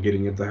like kind of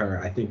getting into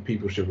her. I think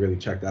people should really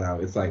check that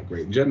out. It's like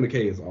great. Jen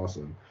McKay is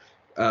awesome.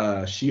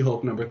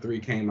 She-Hulk number 3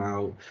 came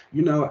out.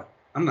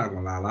 I'm not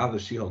gonna lie, a lot of the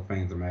She-Hulk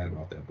fans are mad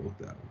about that book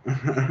though.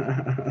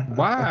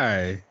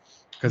 Why?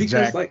 Because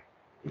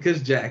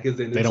Jack is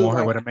in it. They don't want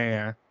her with a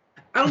man.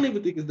 I don't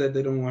even think it's that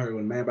they don't want her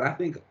with a man, but I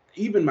think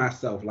even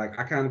myself, like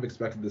I kind of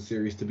expected the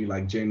series to be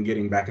like Jen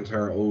getting back into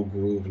her old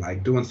groove,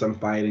 like doing some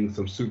fighting,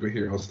 some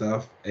superhero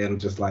stuff, and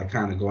just like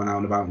kind of going out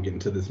and about and getting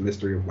to this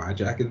mystery of why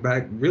Jack is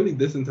back. Really,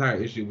 this entire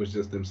issue was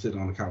just them sitting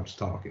on the couch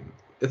talking.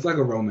 It's like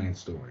a romance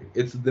story.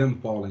 It's them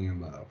falling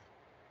in love.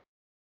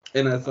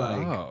 And it's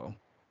like,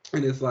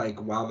 and it's like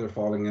while they're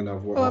falling in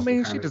love, I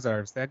mean, she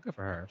deserves that. Good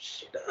for her.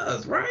 She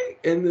does, right?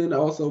 And then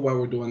also while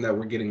we're doing that,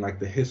 we're getting like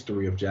the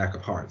history of Jack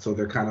of Hearts. So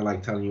they're kind of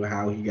like telling you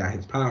how he got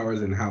his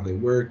powers and how they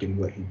work and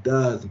what he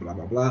does, blah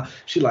blah blah.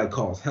 She like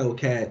calls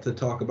Hellcat to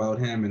talk about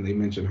him, and they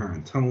mention her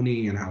and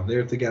Tony and how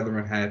they're together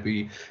and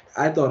happy.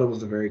 I thought it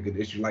was a very good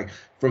issue. Like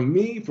for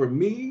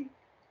me,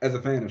 as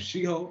a fan of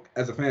She-Hulk,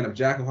 as a fan of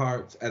Jack of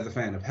Hearts, as a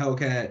fan of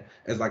Hellcat,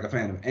 as like a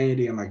fan of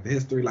Andy and like the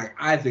history, like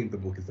I think the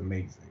book is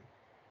amazing.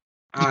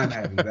 I'm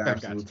having the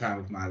absolute time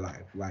of my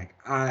life. Like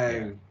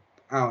I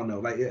don't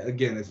know. Like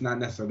again, it's not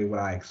necessarily what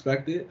I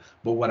expected,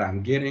 but what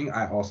I'm getting,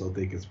 I also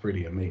think is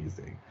pretty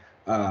amazing.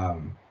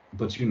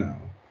 But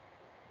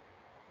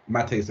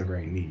my tastes are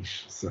very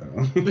niche, so.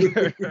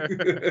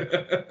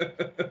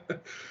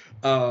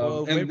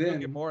 Well, and maybe we'll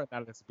get more of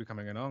that. It's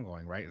becoming an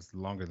ongoing, right? It's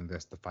longer than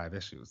just the 5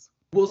 issues.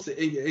 We'll see.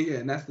 Yeah,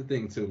 and that's the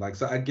thing too. Like,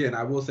 so again,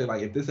 I will say,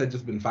 like, if this had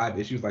just been 5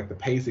 issues, like the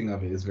pacing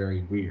of it is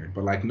very weird.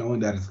 But like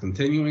knowing that it's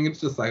continuing, it's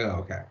just like, oh,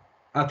 okay,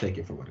 I'll take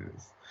it for what it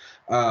is.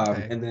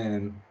 And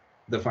then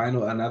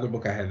another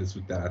book I had this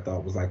week that I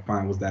thought was like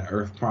fine was that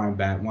Earth Prime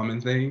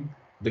Batwoman thing.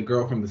 The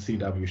girl from the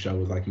CW show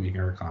was like making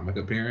her comic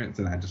appearance,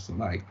 and I just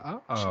like,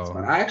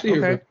 I actually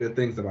hear good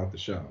things about the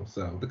show,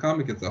 so the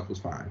comic itself was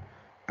fine.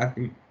 I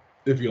think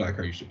if you like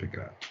her, you should pick it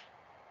up.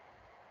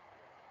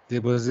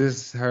 Was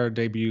this her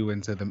debut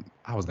into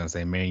I was gonna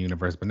say main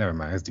universe, but never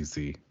mind, it's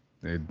DC.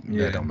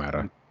 That don't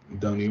matter.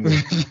 Don't even.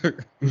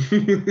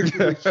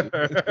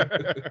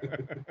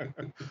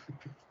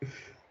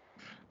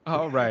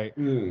 All right.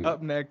 Mm.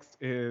 Up next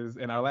is,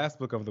 and our last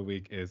book of the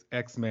week is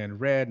X-Men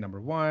Red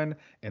 #1,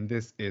 and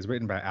this is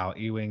written by Al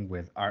Ewing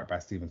with art by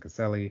Stephen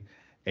Caselli.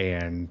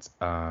 And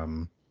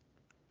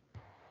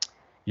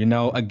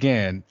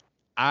again,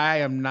 I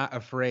am not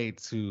afraid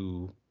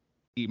to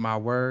eat my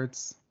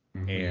words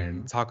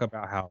and talk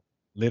about how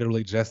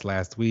literally just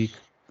last week,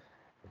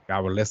 if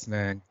y'all were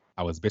listening,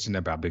 I was bitching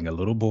about being a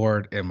little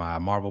bored in my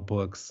Marvel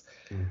books.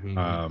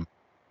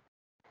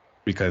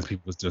 Because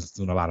people was just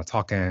doing a lot of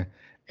talking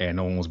and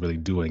no one was really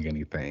doing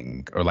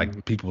anything, or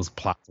like people's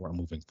plots weren't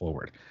moving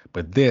forward.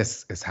 But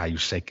this is how you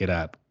shake it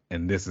up,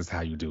 and this is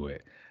how you do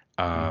it.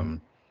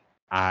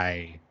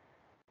 I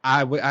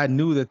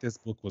knew that this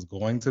book was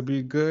going to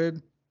be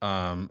good.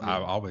 I've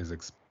always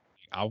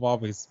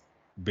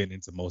been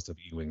into most of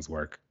Ewing's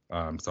work,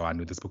 so I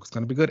knew this book was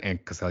going to be good,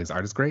 and Caselli's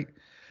art is great.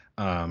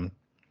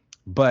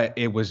 But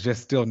it was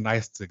just still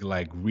nice to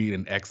like read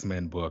an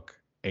X-Men book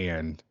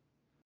and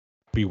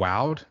be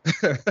wowed.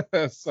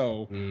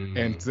 So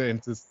and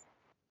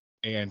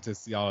to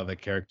see all of the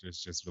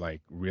characters just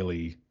like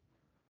really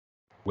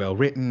well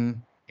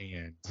written.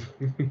 And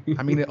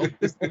I mean,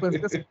 this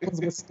opens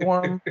with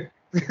Storm.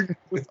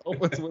 This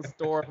opens with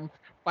Storm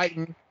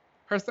fighting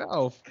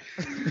herself.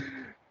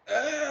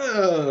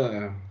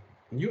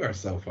 You are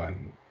so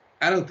funny.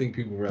 I don't think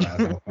people realize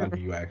how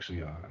funny you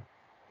actually are,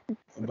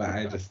 but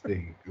I just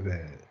think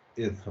that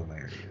it's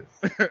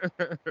hilarious.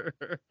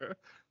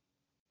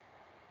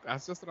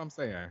 That's just what I'm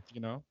saying.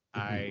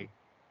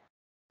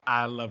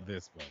 I love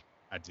this book.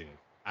 I did.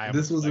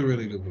 This was a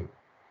really good book.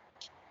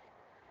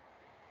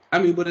 I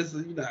mean, but it's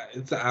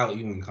it's an Al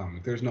Ewing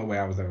comic. There's no way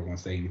I was ever going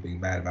to say anything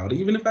bad about it,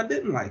 even if I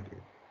didn't like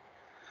it.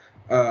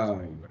 I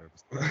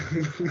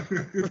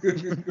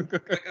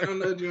don't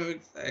know what you want me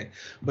to say,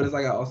 but it's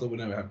like I also would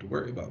never have to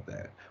worry about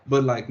that.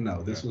 But like,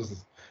 no, this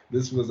was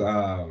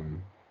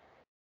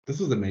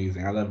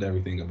amazing. I loved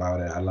everything about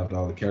it. I loved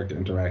all the character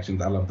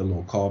interactions. I loved the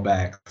little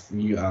callbacks.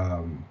 You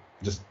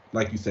just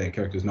like you said,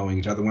 characters knowing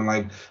each other. When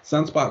like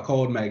Sunspot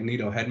called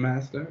Magneto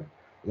Headmaster,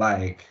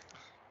 like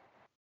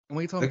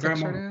when you told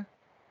grandma.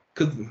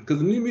 Because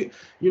the new,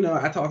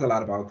 I talk a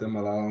lot about them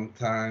a long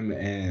time,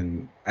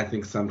 and I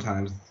think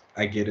sometimes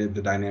I get it.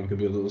 The dynamic can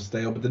be a little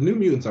stale, but the New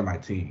Mutants are my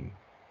team.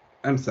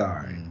 I'm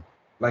sorry,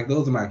 like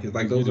those are my kids.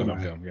 Like those are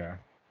my them, yeah.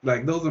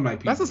 Like those are my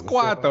people. That's a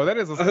squad, though. That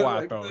is a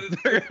squad, though.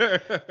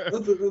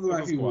 those are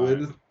my people.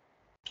 And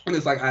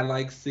it's like I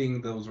like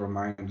seeing those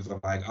reminders of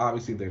like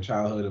obviously their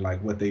childhood and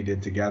like what they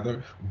did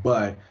together,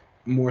 but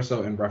more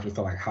so in reference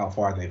to like how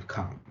far they've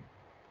come.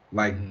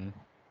 Like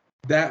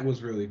that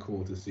was really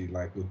cool to see,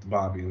 like with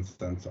Bobby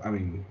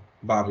and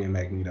Bobby and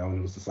Magneto, and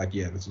it was just like,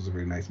 yeah, this was a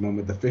really nice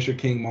moment. The Fisher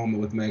King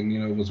moment with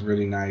Magneto was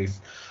really nice.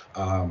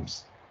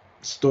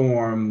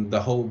 Storm, the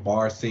whole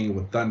bar scene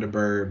with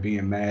Thunderbird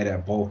being mad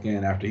at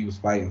Vulcan after he was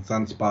fighting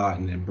Sunspot,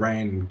 and then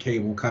Brand and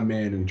Cable come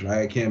in and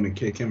drag him and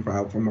kick him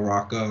out from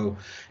Morocco,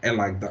 and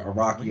like the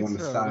Iraqi on the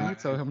side. You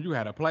tell him you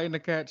had a plane to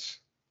catch.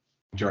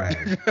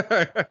 Drag.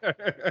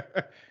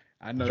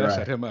 I know that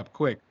shut him up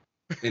quick.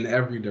 In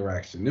every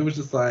direction. It was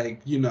just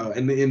like,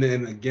 and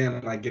then again,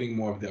 like getting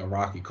more of the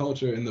Iraqi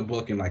culture in the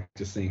book and like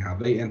just seeing how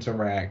they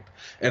interact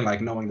and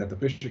like knowing that the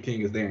Fisher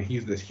King is there and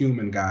he's this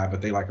human guy,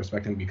 but they like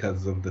respect him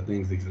because of the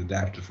things he's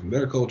adapted from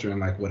their culture and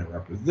like what it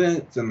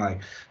represents and like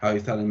how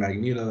he's telling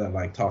Magneto that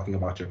like talking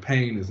about your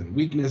pain isn't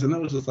weakness. And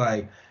it was just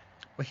like.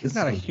 But he's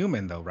not a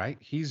human though, right?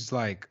 He's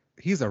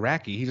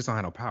Iraqi. He just don't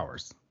have no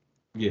powers.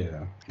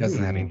 Yeah. He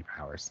doesn't have any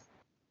powers.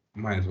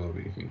 Might as well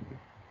be a human.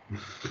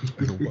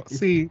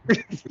 See.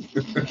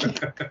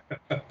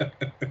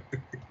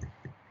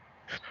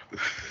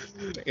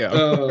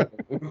 Yeah.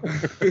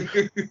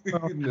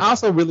 I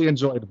also really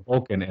enjoyed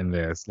Vulcan in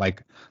this.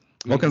 Like,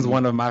 Vulcan's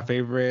one of my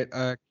favorite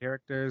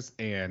characters,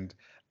 and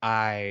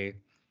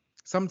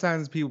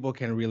sometimes people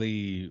can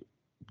really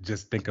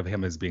just think of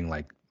him as being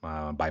like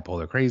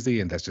bipolar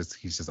crazy, and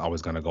he's just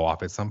always going to go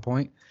off at some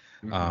point,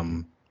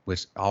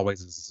 which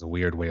always is a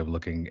weird way of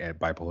looking at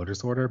bipolar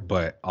disorder,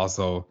 but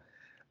also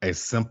a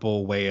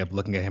simple way of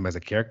looking at him as a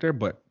character.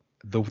 But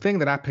the thing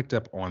that I picked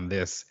up on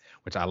this,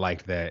 which I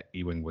liked that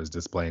Ewing was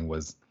displaying,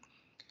 was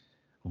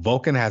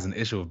Vulcan has an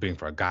issue of being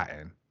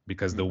forgotten,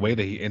 because the way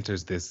that he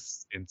enters the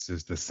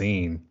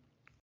scene,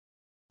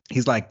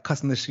 he's like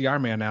cussing the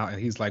Shi'ar man out, and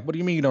he's like, "What do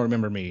you mean you don't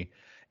remember me?"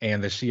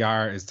 And the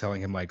Shi'ar is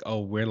telling him like, "Oh,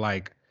 we're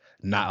like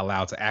not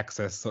allowed to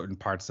access certain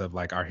parts of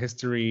like our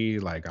history.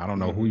 Like, I don't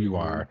know who you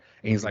are."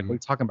 And he's like, "What are you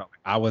talking about? Like,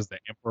 I was the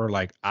emperor.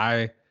 Like,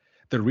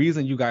 the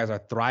reason you guys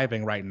are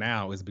thriving right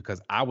now is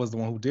because I was the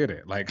one who did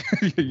it. Like,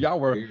 y'all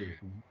were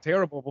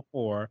terrible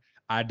before.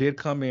 I did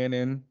come in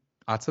and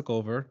I took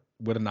over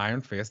with an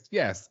iron fist.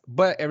 Yes,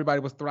 but everybody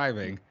was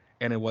thriving,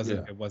 and it was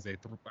a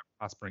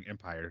prospering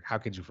empire. How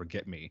could you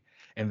forget me?"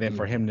 And then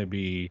for him to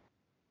be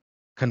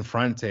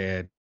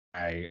confronted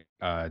by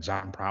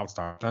John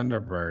Proudstar,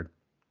 Thunderbird,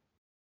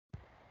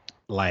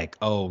 like,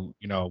 "Oh,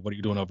 what are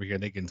you doing over here?"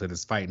 They get into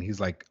this fight, and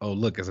he's like, "Oh,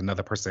 look, it's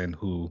another person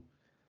who,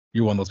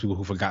 you're one of those people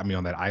who forgot me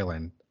on that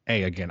island."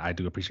 again, I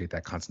do appreciate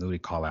that continuity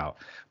call out,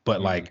 but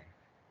Mhm. like,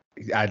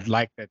 I'd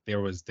like that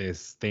there was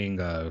this thing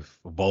of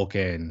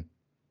Vulcan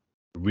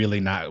really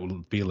not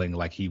feeling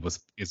like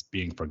is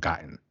being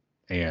forgotten,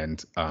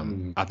 and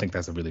Mhm. I think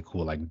that's a really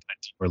cool, like, a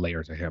deeper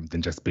layer to him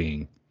than just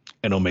being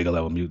an Omega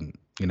level mutant,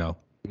 you know?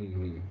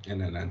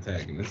 And an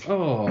antagonist.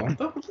 Oh,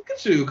 look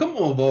at you! Come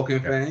on,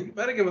 Vulcan Yeah. fan. You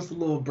better give us a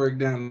little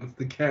breakdown of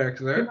the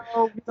character. You That's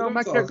what know,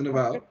 I'm talking my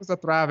about. characters are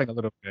thriving a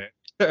little bit.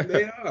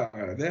 They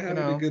are. They're You having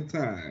a know, good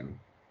time.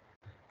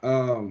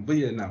 But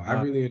yeah, no, I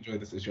uh, really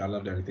enjoyed this issue. I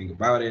loved everything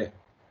about it.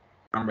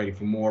 I'm ready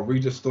for more.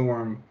 Regis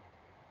Storm,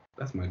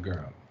 that's my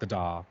girl. the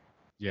doll,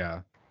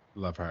 yeah,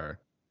 love her.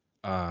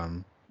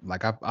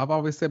 Like I've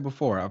always said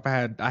before, I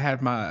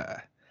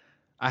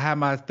had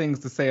my things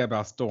to say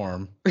about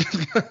Storm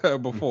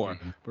before,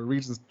 Mhm. but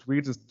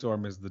Regent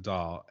Storm is the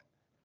doll.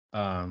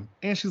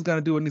 And she's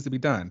gonna do what needs to be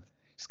done.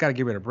 She's got to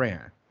get rid of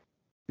Bran.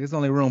 There's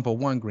only room for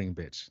one green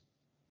bitch.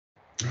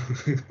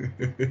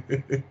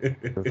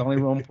 There's only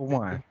room for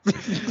one.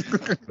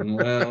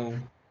 Well,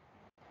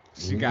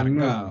 She gotta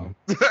no,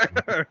 go.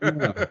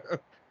 no.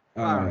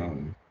 Sorry.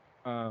 Um,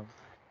 Um,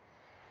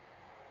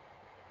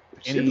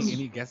 shit is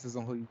any guesses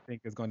on who you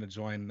think is going to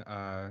join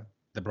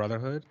the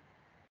Brotherhood?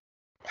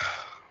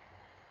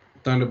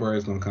 Thunderbird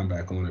is gonna come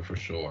back on it for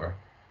sure.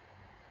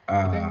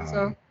 You think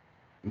so?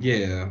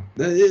 Yeah,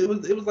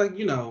 it was like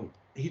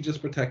he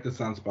just protected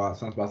Sunspot.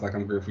 Sunspot's like,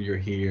 I'm grateful you're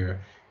here.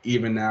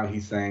 Even now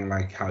he's saying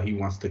like how he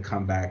wants to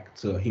come back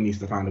to. He needs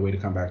to find a way to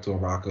come back to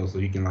Araco so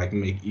he can like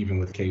make even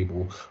with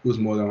Cable, who's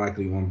more than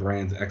likely on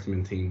Brand's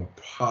X-Men team, but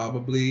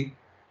probably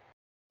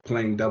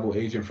playing double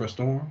agent for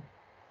Storm.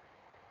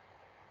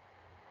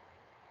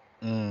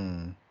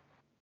 Mm,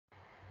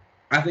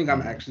 I think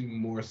I'm mm, actually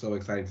more so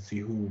excited to see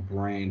who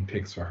Brand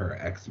picks for her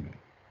X-Men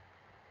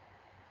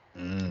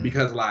mm.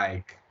 because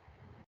like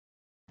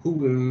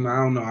who I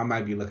don't know. I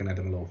might be looking at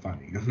them a little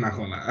funny. I'm not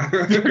gonna lie.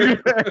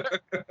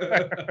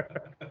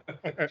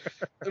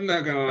 I'm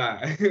not gonna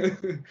lie.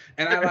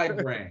 And I like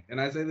Brand.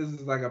 And I say this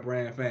is like a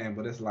Brand fan,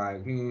 but it's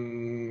like,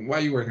 why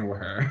are you working with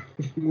her?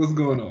 What's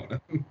going on?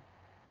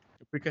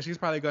 Because she's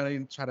probably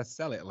going to try to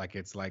sell it like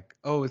it's like,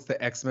 oh, it's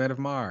the X-Men of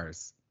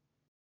Mars.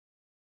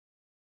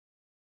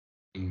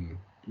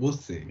 We'll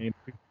see. And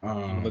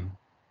people look Um,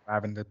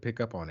 having to pick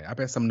up on it. I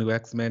bet some new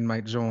X-Men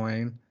might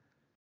join.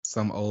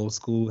 Some old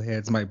school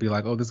heads might be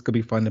like, oh, this could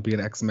be fun to be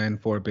an X-Men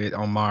for a bit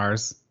on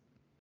Mars.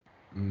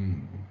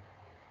 mm,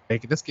 They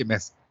could just get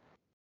messy.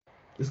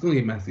 it's gonna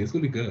get messy. It's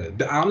gonna be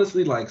good.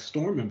 Honestly, like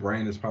Storm and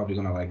Brand is probably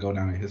gonna like go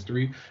down in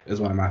history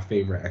as one of my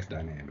favorite X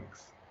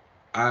dynamics.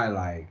 I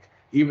like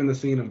even the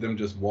scene of them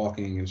just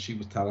walking and she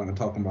was talking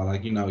about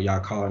like, y'all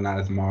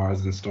colonize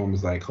Mars and Storm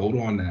was like, hold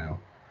on now.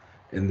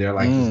 And they're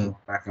like just Mm, going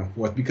back and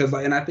forth because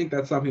like, and I think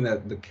that's something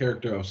that the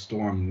character of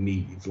Storm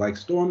needs. Like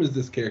Storm is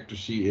this character,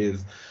 she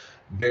is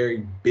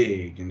very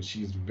big and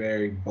she's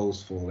very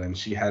boastful and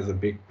she has a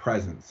big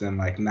presence and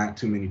like not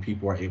too many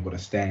people are able to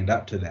stand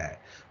up to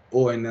that.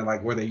 Or and then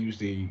like where they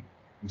usually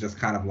just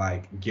kind of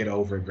like get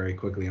over it very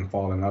quickly and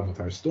fall in love with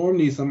her. Storm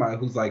needs somebody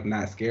who's like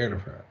not scared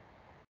of her.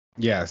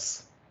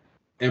 yes.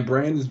 And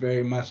Brand is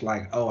very much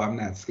like, oh, I'm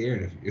not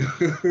scared of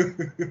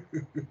you.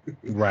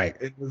 Right.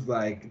 It was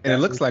like And it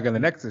that's looks what like in the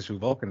next issue,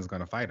 Vulcan is going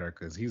to fight her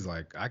because he's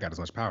like, I got as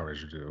much power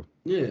as you do.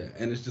 yeah,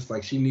 and it's just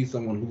like she needs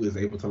someone who is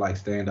able to like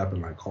stand up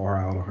and like call her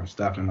out on her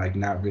stuff and like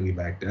not really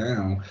back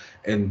down.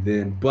 And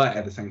then, but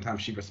at the same time,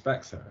 she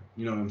respects her.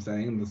 You know what I'm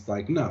saying? And it's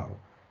like, no,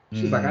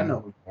 she's like, I Mm. know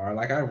who you are.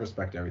 Like I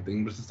respect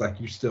everything, but it's just like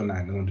you're still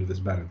not gonna do this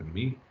better than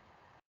me,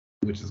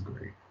 which is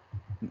great.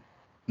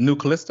 New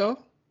Callisto?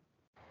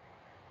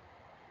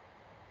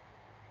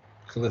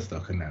 Callisto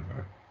could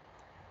never.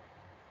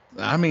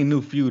 I mean,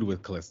 new feud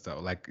with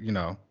Callisto. Like,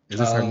 is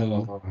this her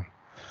new?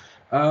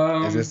 Oh,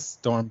 um, Is this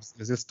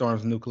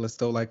Storm's new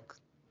Callisto? Like,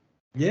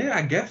 yeah,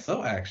 I guess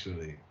so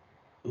actually.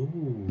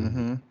 Ooh,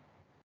 mm-hmm.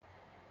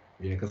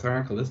 yeah, because her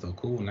and Callisto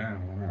cool now.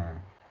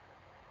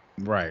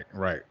 Right,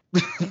 right.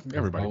 There's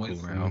Everybody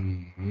always cool now.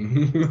 some.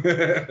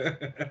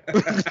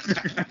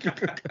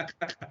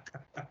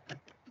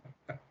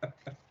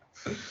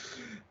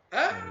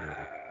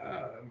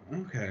 Ah,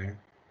 okay.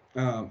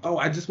 Oh,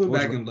 I just went What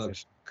was back your and looked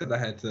position? because I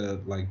had to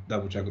like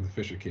double check with the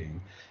Fisher King.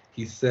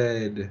 He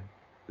said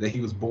that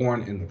he was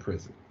born in the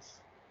prisons,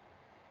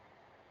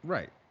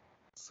 Right.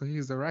 So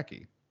he's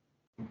Iraqi.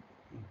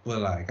 but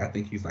like I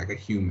think he's like a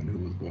human who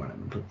was born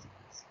in the prisons.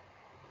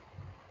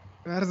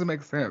 That doesn't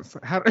make sense.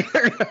 How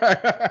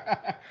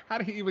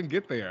did he even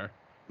get there?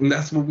 And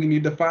that's what we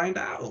need to find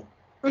out.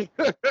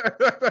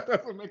 That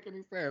doesn't make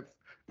any sense.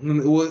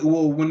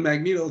 Well, when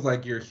Magneto's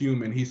like, "You're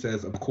human," he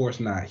says, "Of course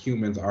not.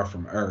 Humans are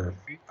from Earth.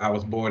 I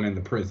was born in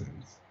the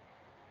prisons."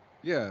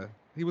 Yeah,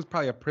 he was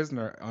probably a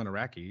prisoner on on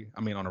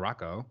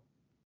Araco.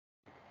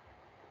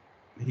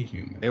 He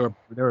human. They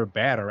were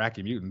bad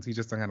Iraqi mutants. He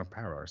just don't have no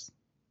powers.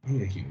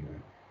 He a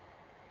human.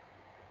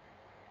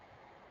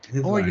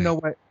 Or you know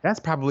what? That's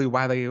probably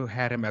why they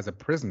had him as a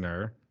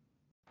prisoner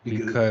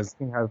because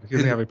he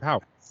doesn't have any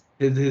powers.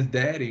 His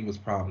daddy was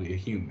probably a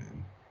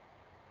human.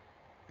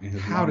 And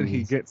his How did mom he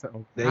was get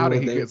so? they How were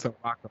did he they get so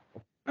Rocco?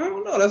 I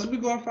don't know. That's what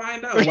we're gonna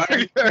find out. Why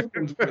these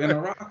children were in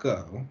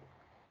Morocco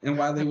and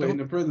why they were in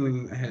the prison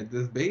and had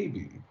this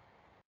baby.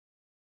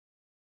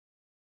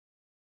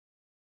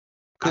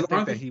 Because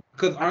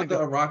aren't the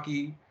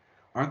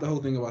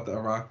whole thing about the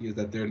Iraqi is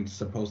that they're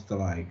supposed to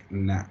like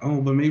not. Oh,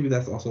 but maybe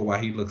that's also why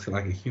he looks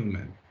like a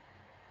human.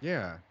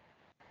 Yeah.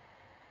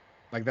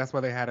 Like that's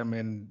why they had him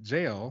in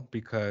jail,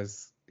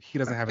 because he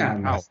doesn't have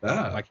any powers.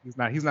 Like he's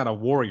not a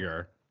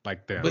warrior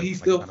like them. But he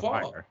still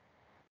fought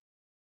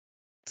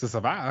to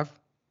survive.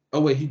 Oh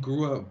wait, he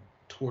grew up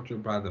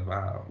tortured by the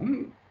vow.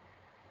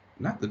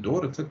 Not the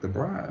daughter took the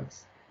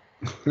bribes.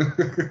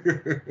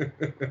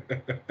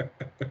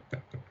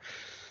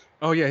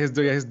 Oh yeah, his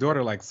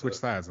daughter like switched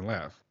sides and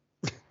left.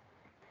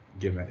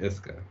 Giving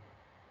Iska.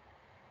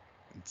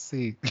 Let's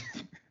see.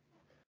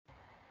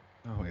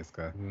 Oh,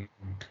 Iska. Mm-hmm.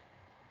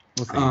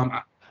 We'll see.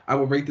 I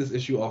would rate this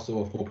issue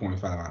also a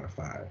 4.5 out of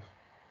 5.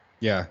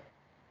 Yeah.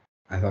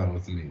 I thought it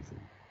was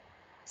amazing.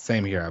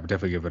 Same here. I would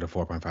definitely give it a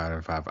 4.5 out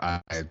of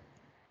 5.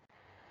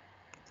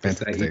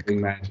 Fantastic.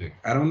 Magic.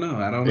 I don't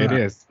know. It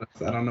is.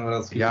 I don't know what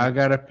else. Y'all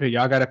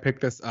gotta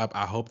pick this up.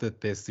 I hope that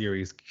this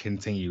series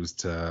continues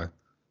to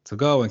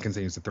go and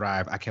continues to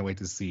thrive. I can't wait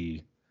to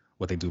see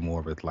what they do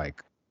more with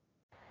like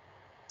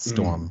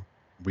Storm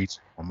reach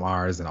on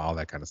Mars and all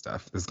that kind of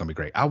stuff. This is gonna be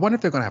great. I wonder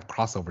if they're gonna have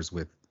crossovers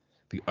with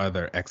the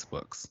other X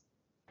books.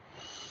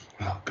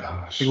 Oh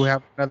gosh. Think we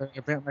have another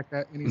event like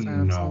that anytime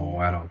soon? No,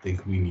 I don't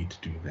think we need to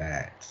do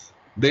that.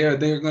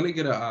 They're gonna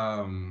get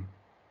a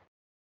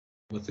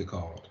what's it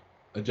called?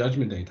 A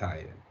Judgment Day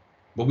tie-in.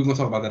 But we're gonna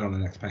talk about that on the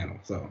next panel.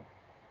 So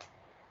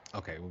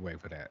okay, we'll wait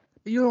for that.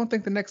 You don't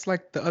think the next,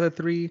 like the other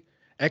 3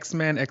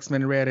 X-Men,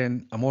 X-Men Red,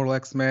 and Immortal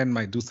X-Men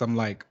might do some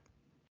like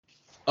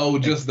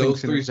just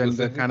those 3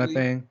 kind of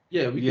thing?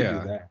 Yeah, we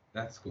can do that.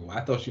 That's cool.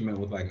 I thought you meant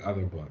with like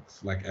other books,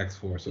 like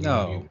X-Force or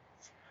No.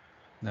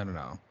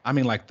 I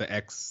mean like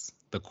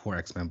the core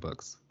X-Men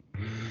books.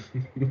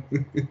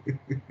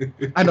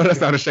 I know that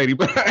sounded shady,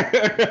 but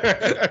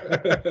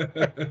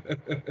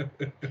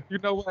you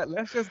know what?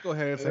 Let's just go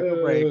ahead and take a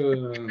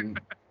break.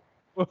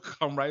 We'll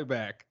come right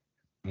back.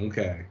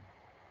 Okay.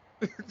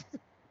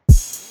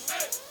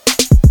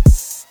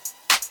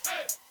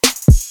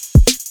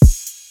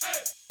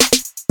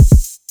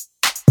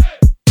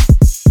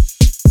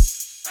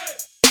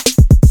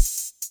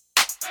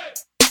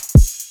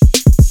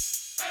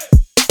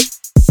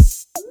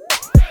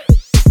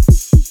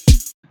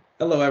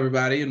 Hello,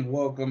 everybody, and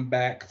welcome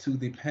back to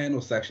the panel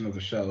section of the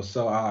show.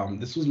 So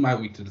this was my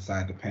week to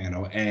decide the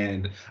panel,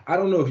 and I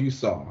don't know if you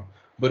saw,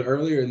 but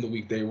earlier in the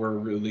week they were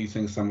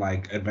releasing some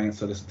like advanced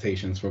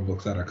solicitations for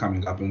books that are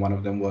coming up, and one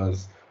of them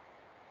was,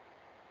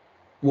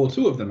 well,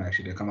 2 of them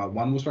actually did come out.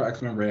 One was for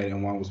X-Men Red,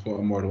 and one was for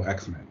Immortal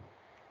X-Men.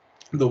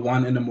 The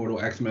one in Immortal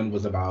X-Men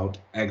was about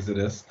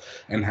Exodus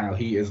and how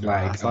he is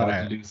like about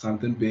to do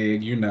something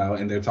big,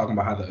 and they're talking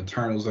about how the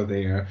Eternals are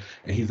there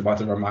and he's about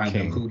to remind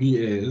them who he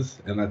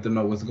is and let them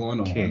know what's going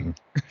on.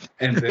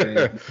 And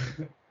then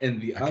in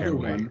the other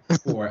one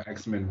for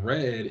X-Men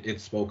Red,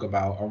 it spoke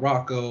about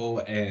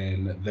Arakko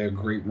and their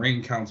great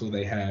ring council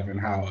they have and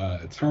how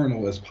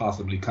Eternal is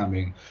possibly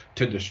coming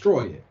to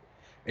destroy it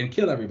and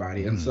kill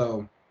everybody. And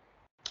so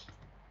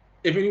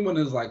if anyone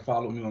has like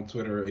followed me on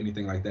Twitter or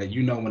anything like that,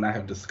 when I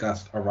have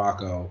discussed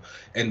Arakko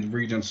and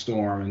Regent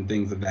Storm and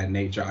things of that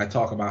nature, I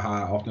talk about how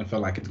I often feel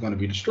like it's going to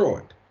be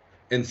destroyed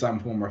in some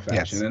form or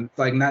fashion. Yes. And it's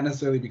like not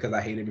necessarily because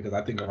I hate it, because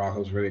I think Arakko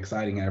is really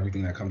exciting and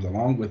everything that comes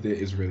along with it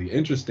is really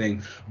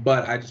interesting.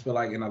 But I just feel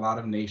like in a lot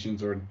of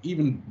nations or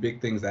even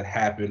big things that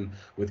happen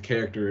with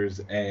characters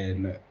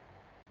and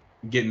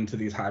get into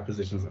these high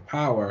positions of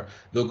power,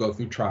 they'll go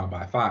through trial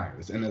by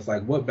fires. And it's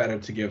like, what better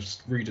to give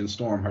Regent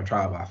Storm her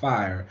trial by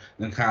fire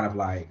than kind of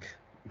like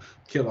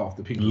kill off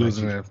the people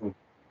losing it, and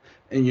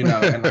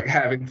and like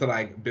having to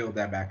like build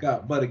that back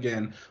up. But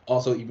again,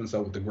 also even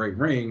so with the Great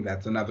Ring,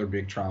 that's another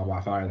big trial by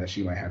fire that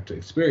she might have to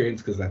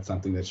experience, because that's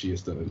something that she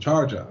is still in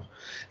charge of.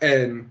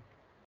 And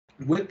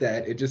with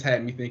that, it just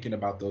had me thinking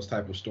about those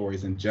type of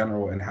stories in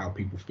general and how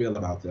people feel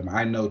about them.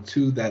 I know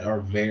 2 that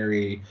are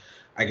very,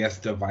 I guess,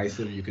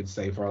 divisive, you could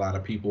say, for a lot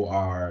of people,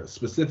 are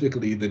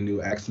specifically the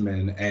new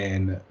X-Men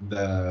and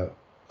the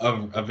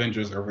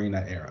Avengers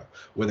Arena era,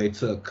 where they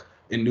took,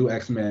 in New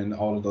X-Men,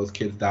 all of those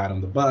kids died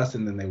on the bus,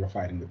 and then they were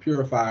fighting the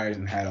Purifiers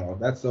and had all of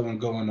that stuff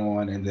going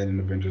on. And then in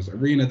Avengers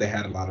Arena, they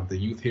had a lot of the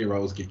youth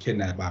heroes get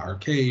kidnapped by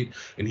Arcade,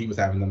 and he was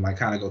having them like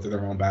kind of go through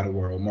their own battle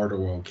world, murder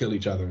world, kill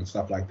each other and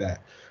stuff like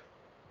that.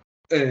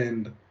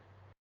 And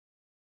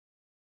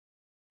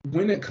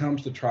when it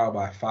comes to trial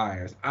by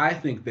fires, I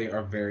think they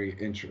are very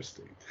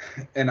interesting.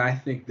 And I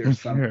think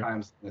there's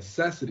sometimes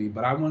necessity,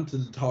 but I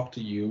wanted to talk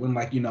to you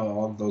and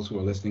all of those who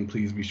are listening,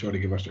 please be sure to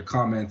give us your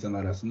comments and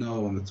let us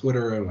know on the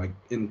Twitter, like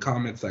in the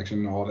comment section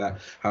and all that,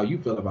 how you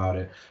feel about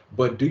it.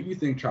 But do you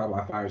think trial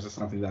by fires are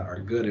something that are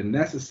good and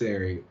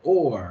necessary,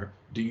 or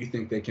do you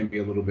think they can be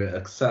a little bit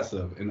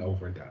excessive and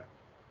overdone?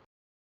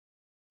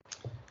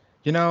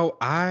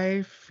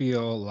 I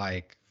feel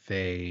like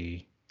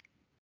they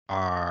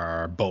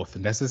are both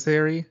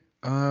necessary.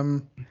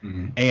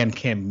 Mhm. And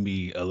can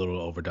be a little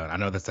overdone. I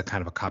know that's a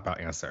kind of a cop-out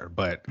answer,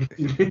 but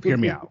hear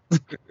me out.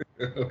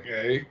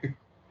 Okay.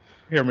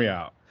 Hear me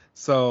out.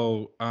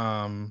 So,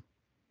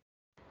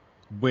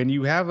 when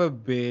you have a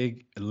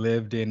big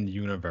lived-in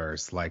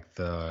universe like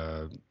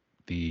the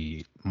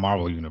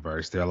Marvel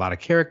universe, there are a lot of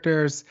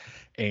characters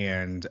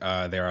and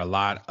there are a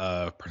lot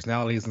of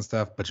personalities and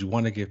stuff, but you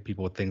want to give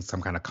people things,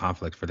 some kind of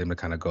conflict for them to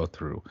kind of go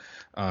through.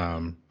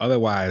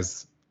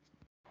 Otherwise,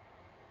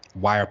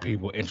 why are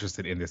people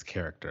interested in this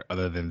character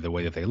other than the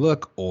way that they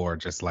look or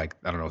just like,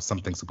 I don't know,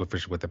 something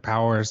superficial with their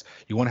powers?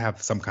 You want to have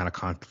some kind of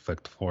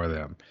conflict for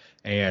them.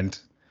 And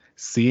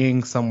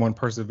seeing someone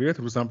persevere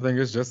through something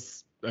is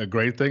just a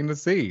great thing to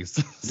see.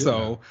 Yeah.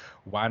 So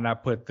why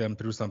not put them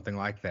through something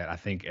like that? I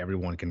think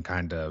everyone can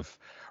kind of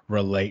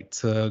relate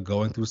to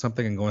going through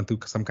something and going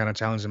through some kind of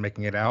challenge and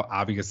making it out.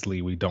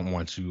 Obviously, we don't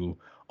want you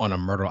on a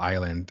murder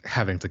island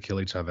having to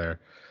kill each other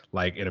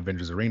like in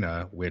Avengers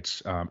Arena,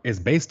 which is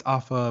based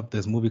off of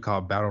this movie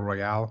called Battle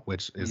Royale,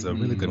 which is a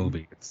really good Mhm.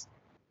 movie. It's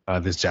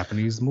this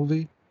Japanese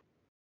movie.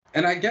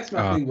 And I guess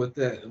my Uh, thing with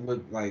that,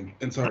 with like,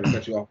 and sorry to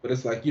cut you off, but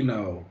it's like, you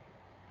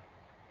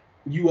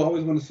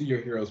always want to see your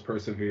heroes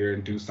persevere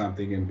and do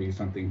something and be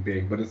something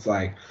big. But it's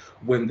like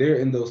when they're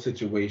in those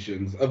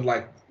situations of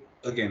like,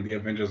 again, the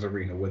Avengers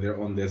Arena, where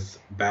they're on this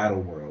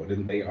battle world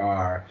and they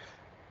are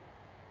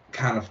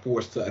kind of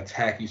forced to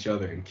attack each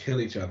other and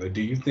kill each other,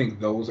 do you think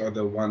those are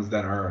the ones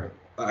that are,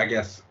 I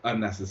guess,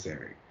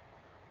 unnecessary?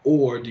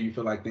 Or do you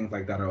feel like things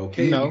like that are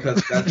okay no.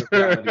 because that's the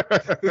reality?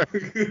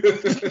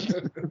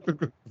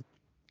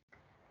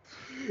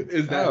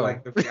 Is that Oh.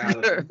 like the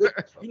reality?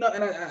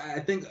 And I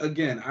think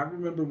again, I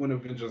remember when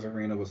Avengers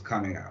Arena was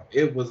coming out,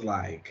 it was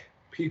like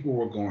people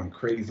were going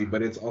crazy,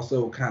 but it's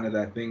also kind of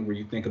that thing where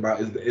you think about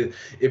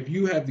if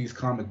you have these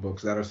comic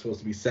books that are supposed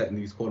to be set in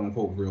these quote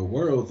unquote real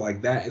worlds,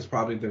 like that is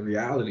probably the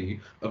reality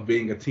of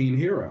being a teen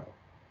hero.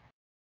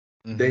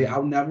 Hmm.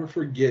 I'll never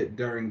forget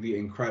during The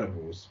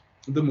Incredibles,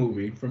 the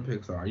movie from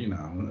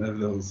Pixar,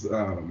 those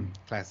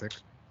Classic.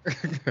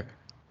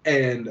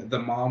 and the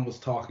mom was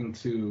talking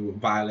to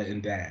Violet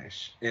and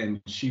Dash,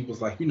 and she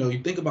was like, you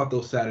think about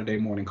those Saturday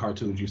morning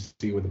cartoons you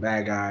see with the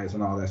bad guys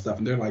and all that stuff,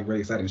 and they're like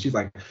really excited. And she's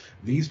like,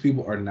 these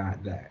people are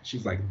not that.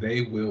 She's like,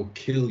 they will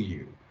kill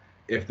you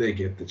if they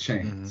get the Hmm.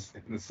 chance.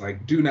 And it's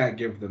like, do not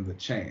give them the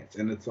chance.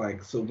 And it's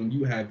like, so when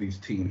you have these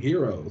teen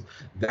heroes,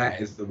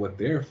 that is what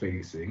they're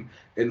facing.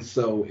 And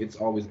so it's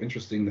always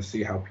interesting to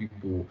see how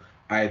people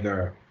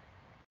either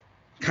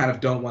kind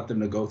of don't want them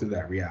to go through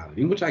that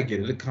reality, which I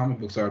get it. The comic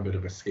books are a bit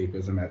of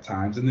escapism at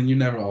times, and then you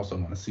never also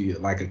want to see it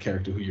like a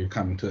character who you're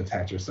coming to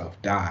attach yourself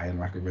die in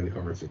like a really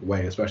horrific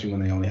way, especially when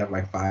they only have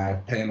like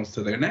 5 panels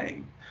to their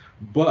name.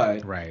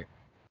 But Right.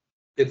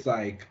 it's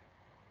like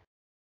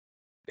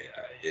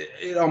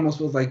it almost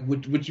feels like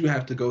what you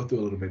have to go through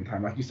a little bit in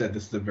time. Like you said,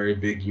 this is a very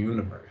big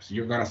universe.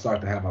 You're gonna start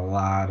to have a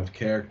lot of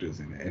characters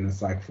in it, and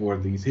it's like for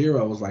these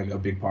heroes, like a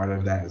big part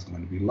of that is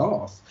going to be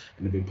loss,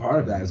 and a big part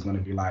of that is Hmm. going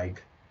to be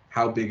like,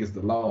 how big is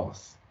the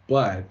loss?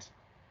 But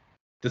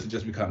does it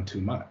just become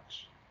too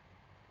much?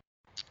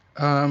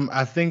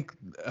 I think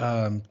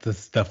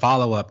the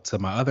follow up to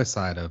my other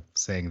side of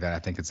saying that I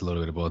think it's a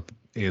little bit of both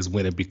is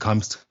when it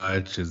becomes too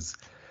much is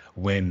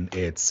when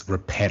it's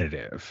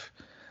repetitive.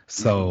 Mm-hmm.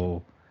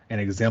 So an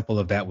example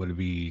of that would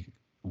be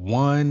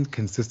one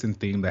consistent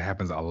theme that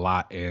happens a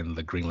lot in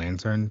the Green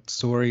Lantern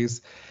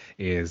stories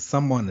is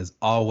someone is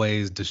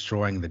always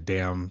destroying the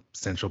damn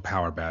central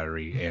power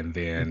battery and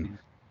then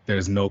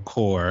there's no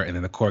core and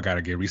then the core got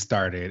to get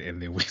restarted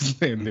and then we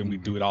and then we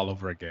do it all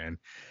over again.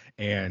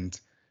 And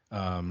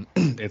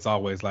it's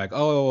always like,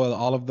 oh, well,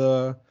 all of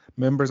the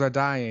members are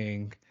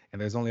dying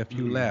and there's only a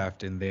few Mm-hmm.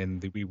 left, and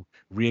then we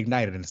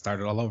reignited and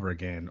started all over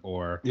again.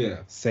 Or Yeah,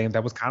 same,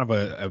 that was kind of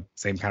a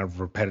same kind of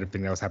repetitive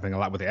thing that was happening a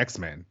lot with the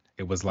X-Men.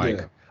 It was like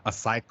yeah. a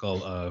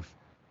cycle of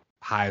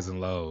highs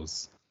and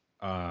lows.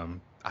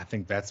 I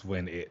think that's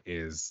when it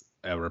is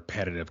a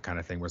repetitive kind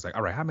of thing where it's like,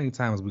 all right, how many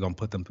times are we gonna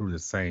put them through the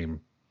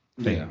same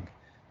Yeah. thing?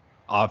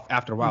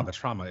 After a while, the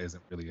trauma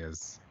isn't really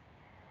as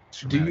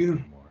Do traumatic you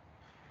anymore.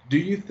 do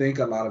you think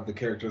a lot of the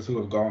characters who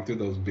have gone through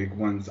those big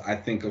ones? I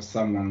think of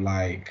someone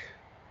like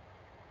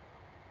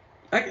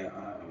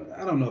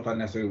I don't know if I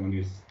necessarily want to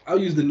use. I'll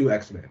use the new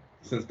X Men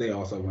since they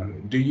also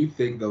went. Do you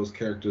think those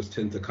characters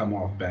tend to come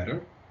off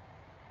better,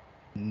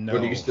 or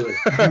do you No. still?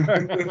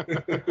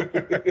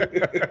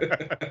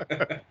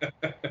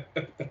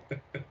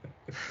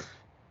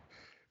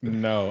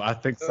 No, Oh, I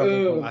think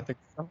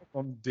some of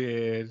them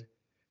did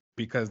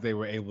because they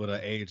were able to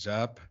age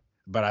up,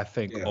 but I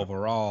think yeah.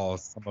 overall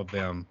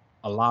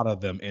a lot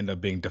of them end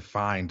up being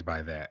defined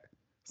by that.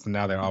 So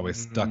now they're always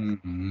stuck, and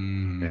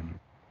Mm-hmm.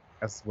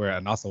 that's where,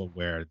 and also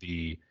where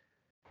the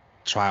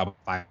trial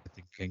fight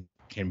I think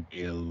can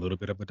be a little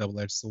bit of a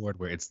double-edged sword,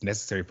 where it's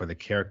necessary for the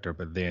character,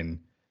 but then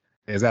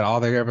is that all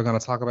they're ever going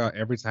to talk about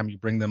every time you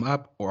bring them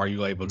up, or are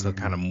you able to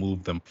kind of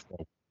move them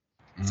forward?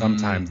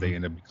 Sometimes Mm-hmm. they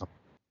end up becoming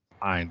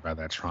defined by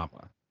that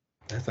trauma.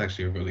 That's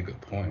actually a really good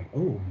point.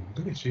 Oh,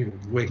 look at you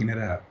waking it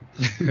up.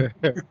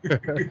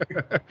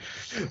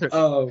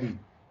 um,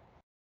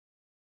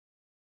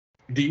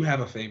 Do you have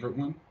a favorite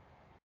one?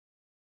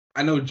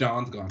 I know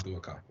John's gone through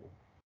a couple.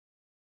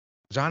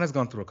 John has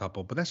gone through a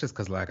couple, but that's just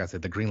because, like I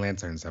said, the Green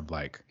Lanterns have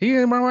like he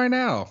ain't right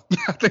now.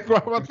 I think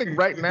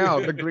right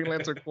now the Green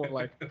Lantern Corps,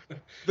 like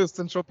the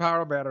central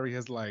power battery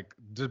has like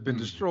just been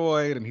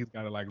destroyed, and he's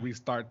got to like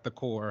restart the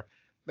core.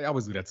 They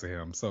always do that to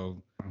him.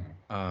 So,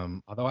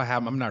 although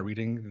I'm not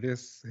reading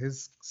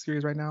his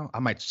series right now. I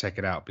might check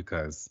it out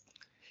because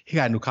he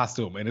got a new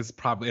costume, and it's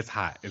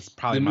hot. It's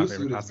probably The my new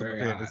favorite suit is costume.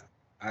 very hot.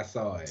 I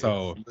saw it.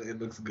 So it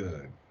looks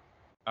good.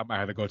 I might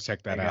have to go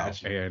check that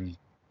out. You. And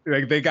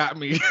like they got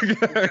me.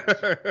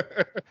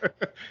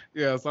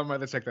 Yeah, so I'm going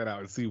to check that out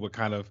and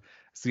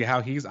see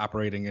how he's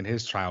operating in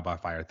his trial by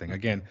fire thing.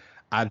 Again,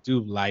 I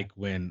do like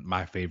when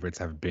my favorites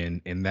have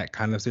been in that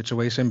kind of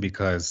situation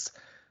because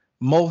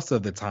most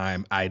of the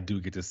time I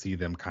do get to see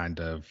them kind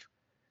of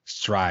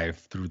strive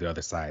through the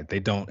other side. They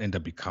don't end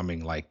up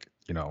becoming like,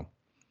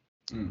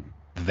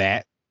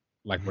 that,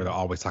 like where they're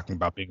always talking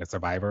about being a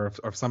survivor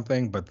of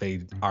something, but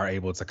they are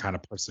able to kind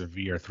of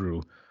persevere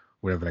through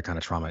whatever that kind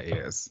of trauma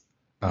is.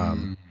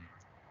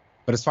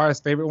 But as far as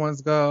favorite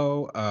ones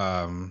go,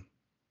 I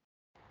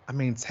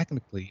mean,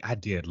 technically, I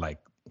did like.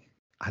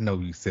 I know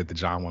you said the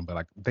John one, but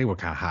like they were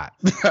kind of hot.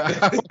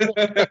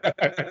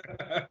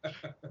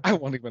 I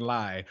won't even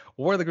lie.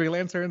 War of the Green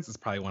Lanterns is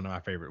probably one of my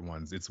favorite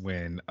ones. It's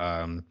when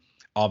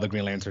all the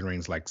Green Lantern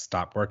rings like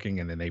stop working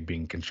and then they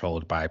being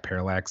controlled by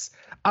Parallax.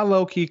 I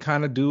low key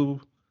kind of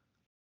do.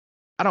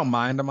 I don't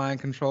mind a mind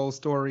control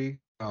story.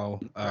 Know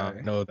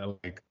that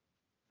like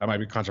that might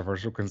be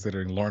controversial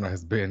considering Lorna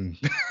has been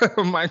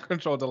mind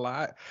controlled a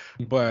lot,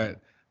 but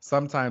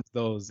sometimes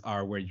those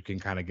are where you can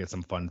kind of get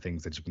some fun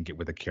things that you can get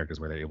with the characters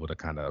where they're able to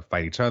kind of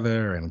fight each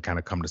other and kind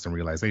of come to some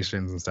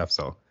realizations and stuff.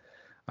 So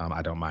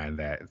I don't mind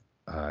that.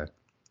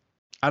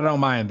 I don't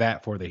mind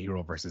that for the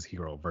hero versus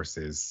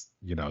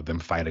them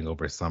fighting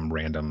over some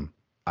random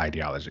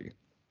ideology.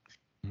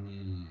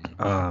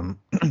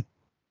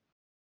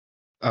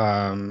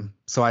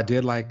 So I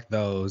did like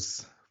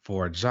those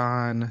for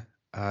John.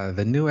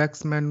 The new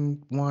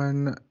X-Men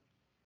one.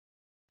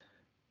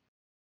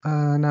 No,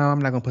 I'm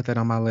not gonna put that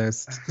on my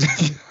list.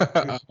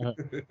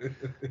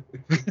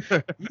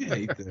 You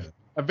hate them.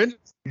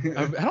 Avengers.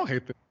 I don't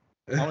hate them.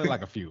 I only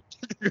like a few.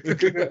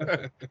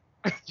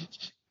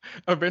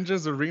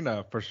 Avengers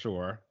Arena for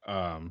sure.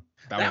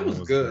 That was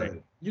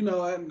good.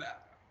 Great.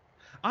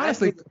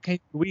 Honestly,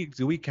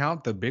 do we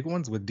count the big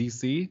ones with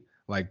DC?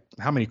 Like,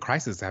 how many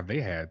crises have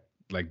they had?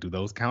 Like, do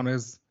those count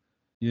as,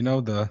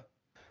 the?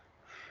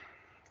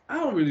 I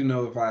don't really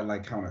know if I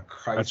like count a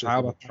crisis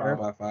or a trial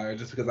by fire,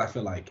 just because I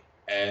feel like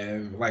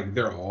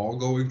they're all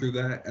going through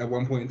that at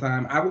one point in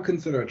time. I would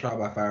consider a trial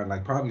by fire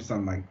like probably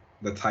something like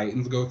the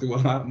Titans go through a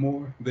lot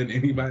more than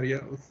anybody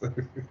else.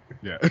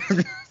 Yeah.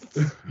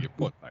 Your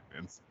poor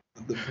Titans.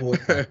 The poor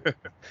Titans.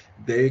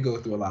 They go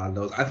through a lot of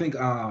those. I think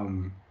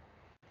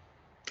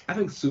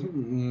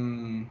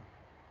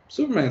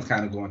Superman's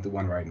kind of going through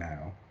one right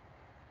now.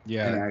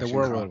 Yeah, the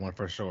world one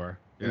for sure.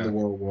 In the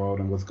world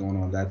and what's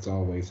going on, that's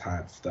always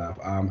hot stuff.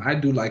 I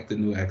do like the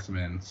new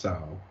X-Men,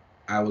 so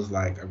I was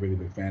like a really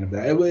big fan of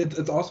that.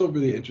 It's also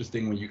really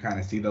interesting when you kind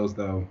of see those,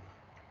 though.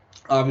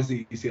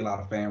 Obviously, you see a lot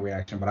of fan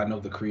reaction, but I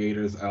know the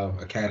creators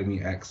of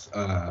Academy X,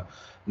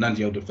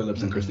 Nunzio De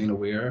Phillips and Christina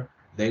Weir,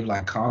 they've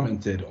like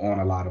commented on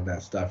a lot of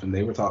that stuff, and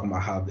they were talking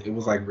about how it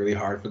was like really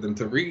hard for them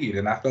to read,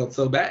 and I felt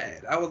so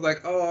bad. I was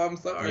like, oh, I'm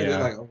sorry.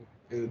 Yeah.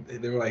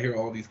 They were like, here are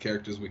all these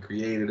characters we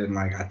created, and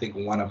like I think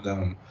one of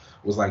them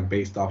was like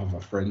based off of a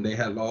friend they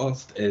had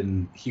lost,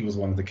 and he was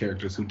one of the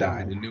characters who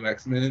died in New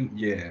X-Men.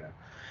 Yeah.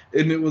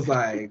 And it was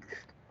like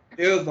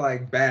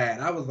bad.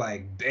 I was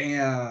like,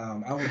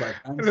 damn. I was like,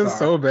 I'm sorry. It is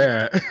so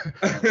bad.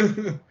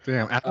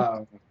 Damn.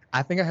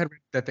 I think I had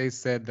read that they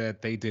said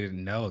that they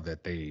didn't know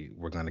that they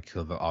were going to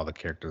kill all the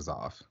characters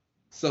off.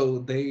 So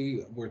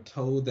they were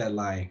told that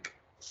like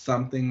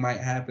something might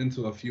happen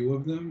to a few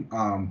of them,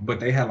 but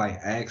they had like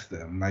asked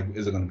them like,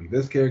 is it going to be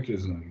this character?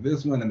 Is it going to be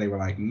this one? And they were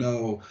like,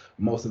 no,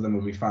 most of them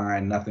will be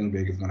fine. Nothing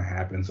big is going to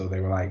happen. So they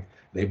were like,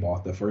 they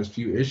bought the first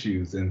few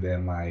issues, and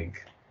then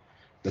like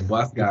the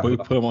bus got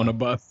put them on a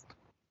bus.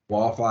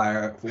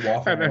 Wallflower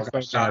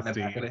got shot in the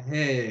back of the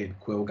head.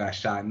 Quill got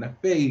shot in the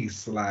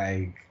face.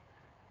 Like,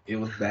 it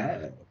was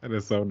bad. That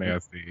is so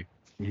nasty.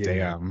 Yeah.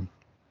 Damn.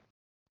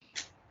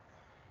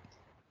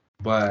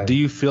 But do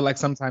you feel like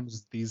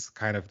sometimes these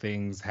kind of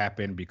things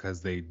happen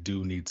because they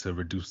do need to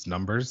reduce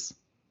numbers?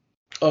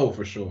 Oh,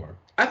 for sure.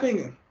 I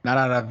think not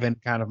out of any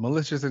kind of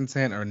malicious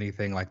intent or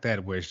anything like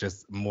that, where it's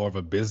just more of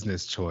a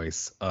business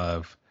choice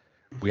of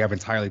we have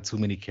entirely too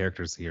many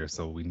characters here,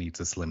 so we need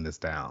to slim this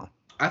down.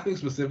 I think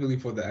specifically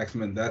for the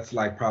X-Men, that's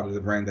like probably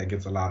the brand that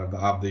gets a lot of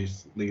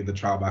the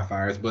trial by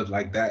fires, but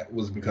like that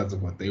was because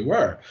of what they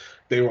were.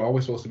 They were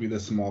always supposed to be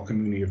this small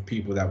community of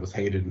people that was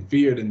hated and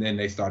feared, and then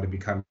they started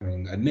becoming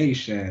a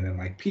nation and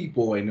like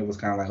people, and it was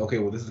kind of like, okay,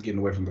 well, this is getting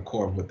away from the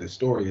core of what this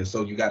story is.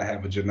 So you got to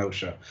have a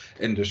Genosha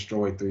and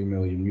destroy 3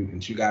 million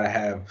mutants. You got to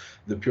have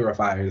the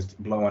Purifiers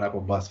blowing up a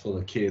bus full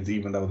of kids,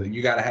 even though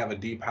you got to have a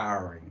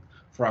depowering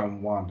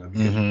from Wanda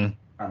because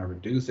kind of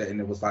reduce it. And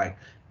it was like,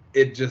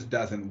 it just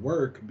doesn't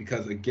work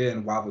because,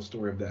 again, while the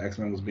story of the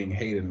X-Men was being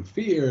hated and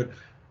feared,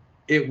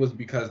 it was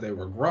because they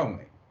were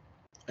growing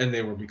and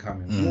they were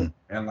becoming born,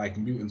 and like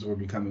mutants were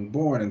becoming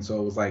born, and so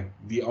it was like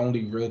the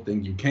only real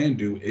thing you can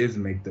do is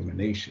make them a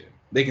nation.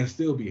 They can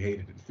still be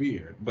hated and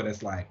feared, but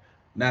it's like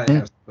now they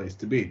have some place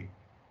to be,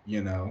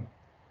 you know.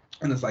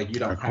 And it's like you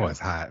don't Krakoa have is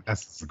hot.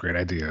 That's a great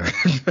idea.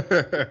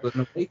 it was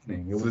an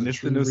awakening. It was a It's the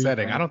true new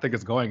setting. rebrand. I don't think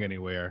it's going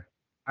anywhere.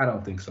 I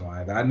don't think so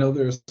either. I know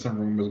there's some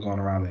rumors going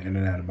around the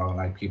internet about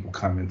like people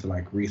coming to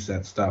like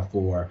reset stuff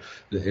for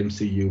the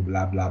MCU,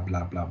 blah blah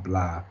blah blah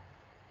blah.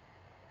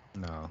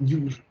 No.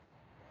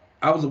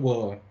 I was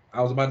about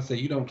to say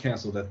you don't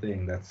cancel the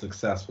thing that's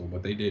successful,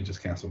 but they did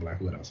just cancel Black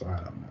Widow, so I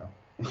don't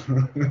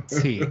know.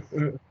 See,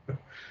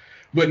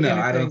 But no,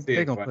 I don't anything, see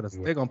they're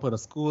it. gonna put a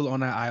school on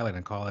that island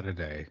and call it a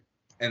day.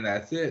 And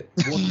that's it.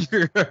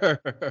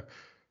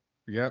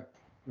 Yep.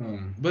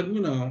 But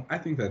you know, I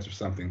think that's just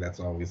something that's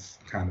always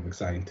kind of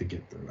exciting to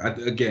get through.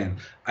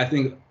 I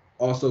think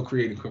also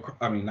creating,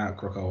 I mean, not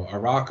Krakoa,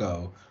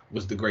 Arakko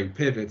was the great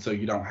pivot, so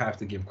you don't have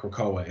to give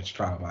Krakoa its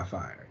trial by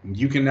fire.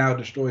 You can now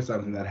destroy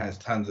something that has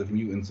tons of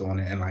mutants on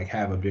it and like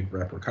have a big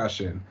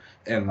repercussion,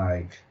 and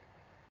like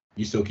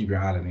you still keep your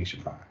island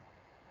nation fine.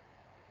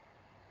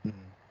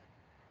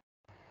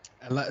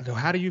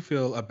 How do you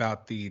feel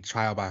about the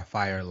trial by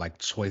fire like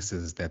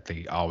choices that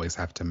they always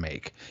have to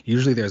make?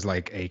 Usually there's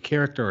like a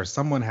character or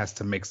someone has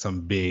to make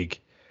some big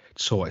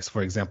choice.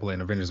 For example,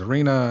 in Avengers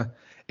Arena,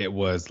 it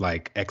was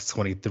like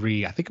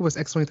X-23. I think it was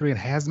X-23 and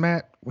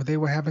Hazmat where they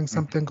were having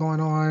something going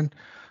on.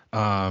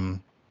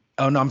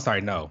 Oh no, I'm sorry,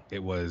 no.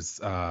 It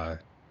was I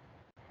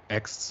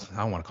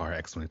don't want to call her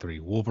X-23,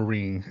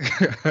 Wolverine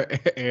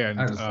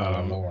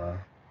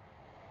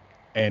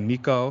and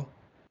Nico,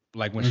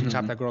 like when she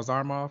chopped that girl's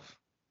arm off.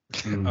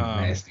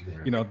 Nasty.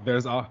 You know,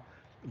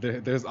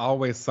 there's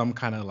always some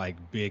kind of like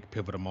big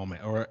pivotal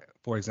moment. Or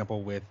for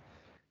example, with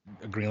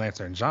Green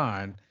Lantern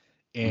John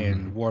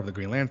in War of the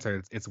Green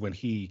Lanterns, it's when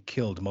he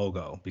killed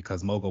Mogo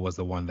because Mogo was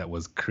the one that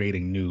was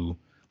creating new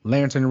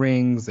lantern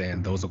rings,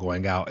 and those are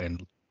going out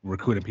and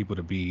recruiting people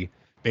to be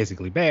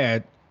basically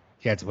bad.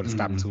 He had to put a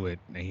stop to it,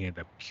 and he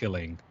ended up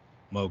killing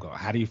Mogo.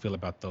 How do you feel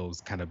about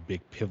those kind of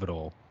big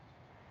pivotal?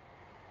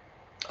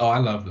 Oh, I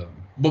love them.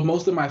 But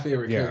most of my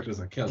favorite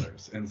characters are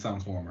killers in some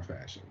form or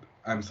fashion.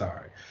 I'm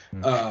sorry.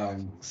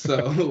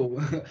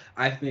 So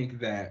I think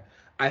that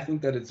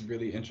it's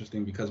really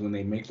interesting because when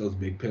they make those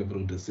big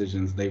pivotal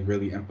decisions, they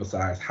really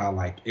emphasize how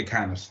like it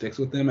kind of sticks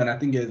with them. And I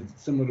think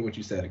it's similar to what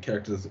you said.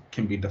 Characters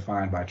can be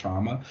defined by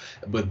trauma,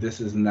 but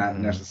this is not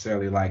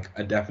necessarily like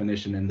a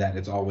definition in that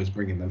it's always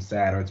bringing them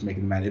sad or it's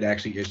making them mad. It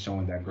actually is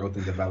showing that growth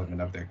and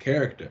development of their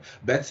character.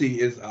 Betsy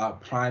is a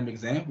prime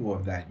example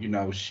of that. You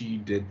know, she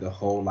did the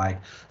whole like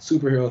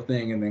superhero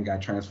thing and then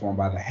got transformed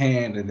by the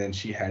Hand, and then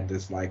she had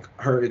this like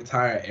her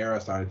entire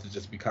era started to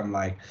just become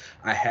like,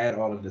 I had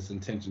all of this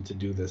intention to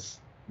do this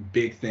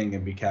big thing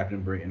and be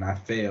Captain Britain. I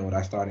failed.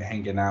 I started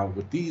hanging out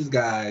with these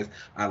guys.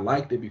 I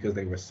liked it because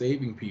they were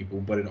saving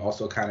people, but it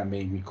also kind of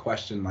made me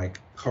question like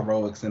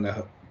heroics in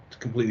a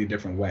completely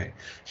different way.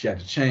 She had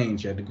to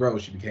change. She had to grow.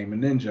 She became a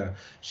ninja.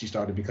 She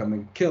started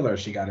becoming a killer.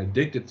 She got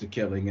addicted to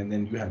killing, and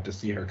then you have to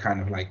see her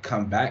kind of like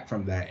come back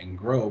from that and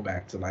grow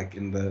back to like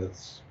in the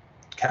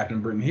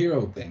Captain Britain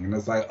hero thing. And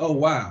it's like, oh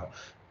wow,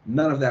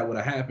 none of that would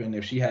have happened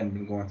if she hadn't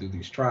been going through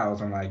these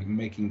trials and like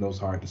making those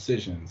hard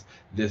decisions.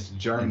 This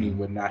journey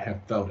would not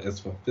have felt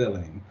as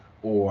fulfilling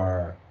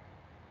or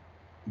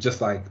just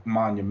like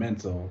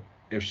monumental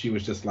if she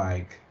was just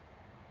like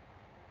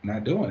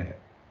not doing it.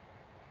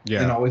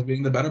 Yeah. And always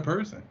being the better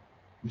person.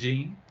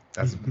 Jean.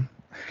 That's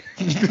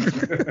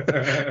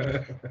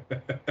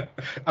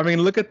I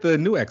mean, look at the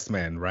new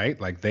X-Men,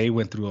 right? Like they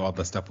went through all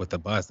the stuff with the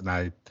bus,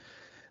 and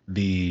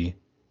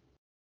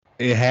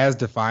it has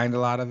defined a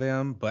lot of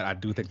them, but I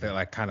do think that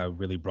like kind of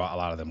really brought a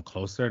lot of them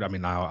closer. I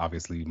mean, now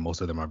obviously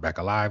most of them are back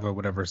alive or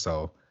whatever,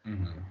 so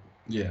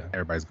yeah,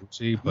 everybody's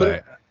Gucci.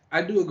 But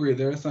I do agree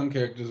there are some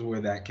characters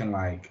where that can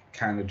like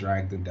kind of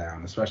drag them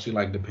down, especially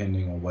like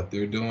depending on what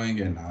they're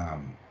doing, and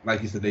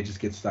like you said, they just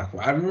get stuck.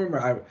 I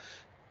remember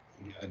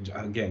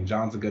again,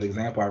 John's a good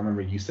example. I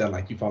remember you said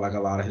like you felt like a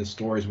lot of his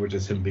stories were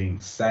just him being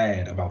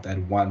sad about that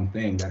one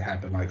thing that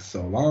happened like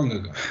so long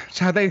ago.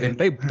 Child,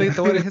 they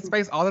throw it in his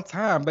face all the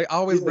time. They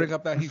always bring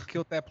up that he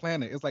killed that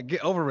planet. It's like,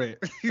 get over it.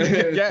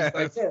 It was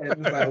like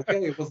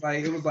okay.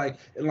 It was like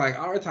in like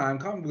our time,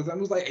 because it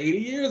was like 80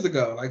 years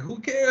ago. Like who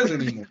cares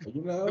anymore?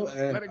 You know?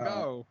 And, let it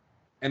go.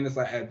 And it's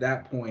like at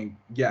that point,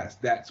 yes,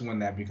 that's when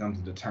that becomes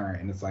a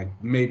deterrent. And it's like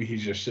maybe he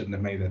just shouldn't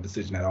have made that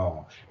decision at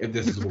all if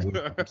this is what we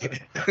get.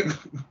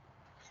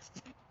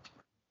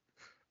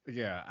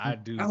 Yeah, I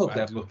do. I hope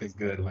that book is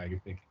good. Like,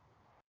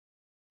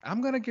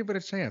 I'm gonna give it a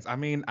chance. I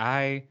mean,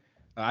 I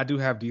do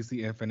have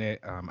DC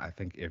Infinite. I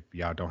think if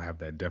y'all don't have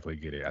that, definitely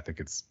get it. I think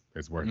it's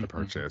worth the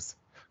purchase.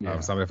 So I'm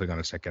definitely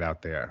gonna check it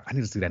out there. I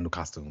need to see that new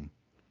costume.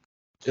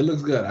 It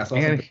looks good. I saw.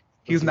 And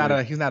he's not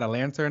a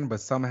lantern, but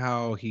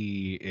somehow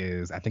he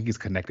is. I think he's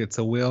connected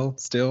to Will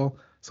still,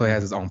 so he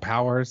has his own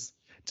powers.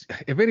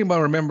 If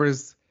anyone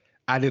remembers,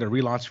 I did a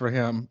relaunch for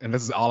him, and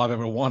this is all I've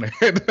ever wanted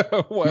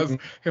was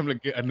him to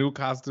get a new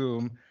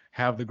costume,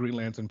 have the Green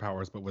Lantern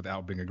powers, but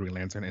without being a Green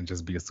Lantern and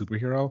just be a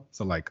superhero.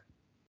 So like,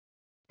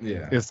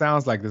 Yeah. it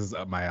sounds like this is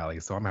up my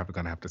alley. So I'm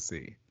gonna have to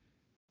see.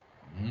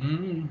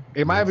 It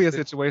We'll might be a see.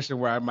 situation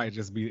where I might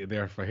just be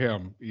there for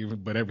him,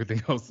 but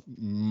everything else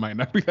might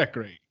not be that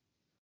great.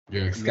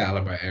 Your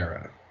Excalibur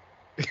era.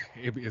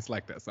 It's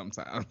like that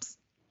sometimes.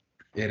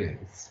 It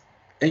is.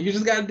 And you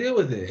just got to deal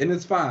with it, and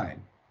it's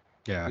fine.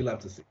 Yeah. We love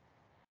to see.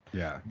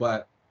 Yeah.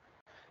 But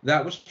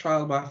that was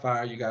Trial by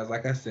Fire, you guys.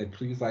 Like I said,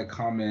 please like,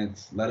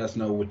 comment, let us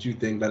know what you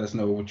think, let us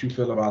know what you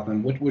feel about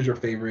them. What was your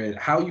favorite?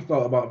 How you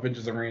felt about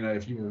Avengers Arena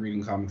if you were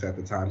reading comics at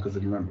the time? Because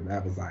remember,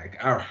 that was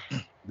like, the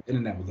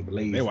internet was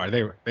ablaze. They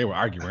were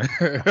arguing.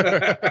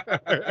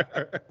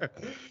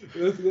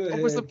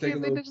 Over some kids,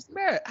 they just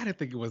met. I didn't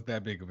think it was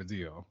that big of a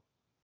deal.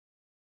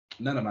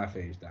 None of my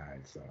faves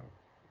died, so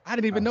I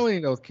didn't even know any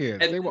of those kids.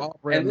 They were all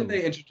brand new. And then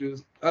they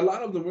introduced, a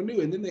lot of them were new,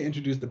 and then they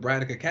introduced the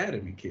Braddock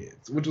Academy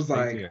kids, which was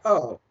like, did.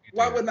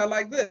 Why wouldn't I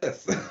like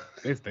this?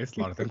 They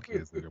slaughtered them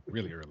kids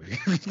really early.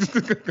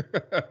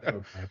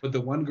 But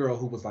the one girl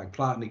who was like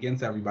plotting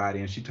against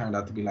everybody, and she turned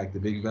out to be like the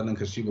big villain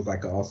because she was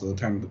like also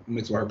turned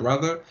mixed with her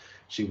brother.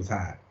 She was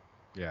hot.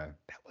 Yeah,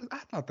 I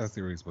thought that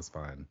series was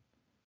fun.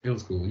 It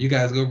was cool. You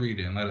guys go read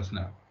it and let us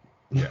know.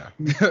 Yeah.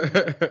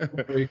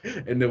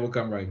 And then we'll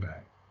come right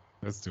back.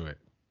 Let's do it.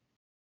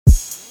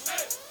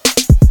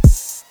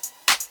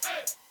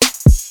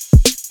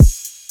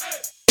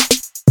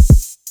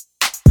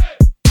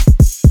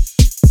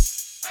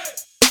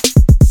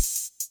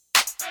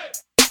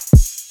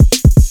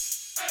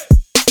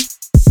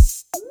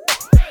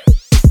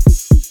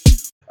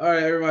 All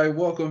right, everybody,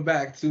 welcome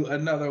back to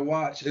another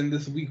watch. And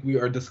this week we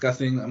are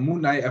discussing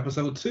Moon Knight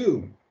episode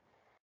 2.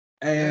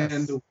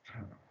 And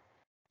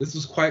this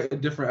was quite a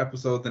different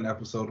episode than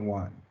episode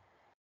 1.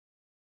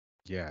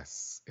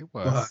 Yes, it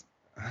was.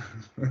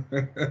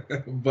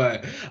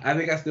 But I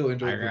think I still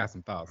enjoyed it. I got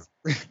some thoughts.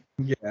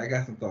 Yeah, I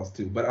got some thoughts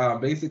too.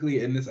 But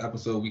basically in this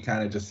episode, we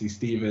kind of just see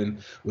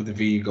Steven with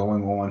V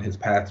going on his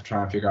path to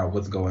try and figure out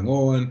what's going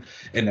on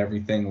and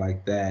everything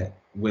like that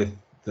with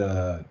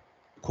the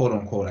quote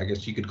unquote, I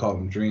guess you could call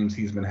them dreams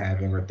he's been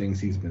having or things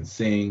he's been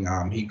seeing.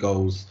 He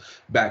goes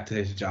back to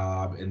his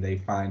job and they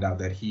find out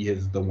that he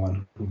is the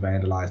one who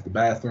vandalized the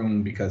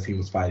bathroom because he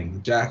was fighting the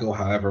Jackal.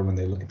 However, when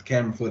they look at the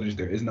camera footage,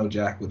 there is no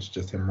Jackal. It's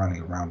just him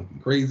running around looking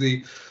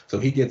crazy. So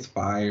he gets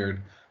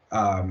fired.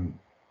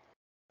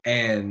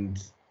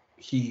 And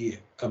he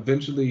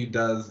eventually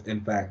does, in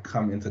fact,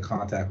 come into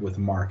contact with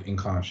Mark and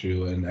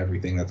Khonshu and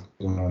everything that's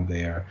going on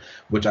there,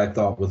 which I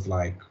thought was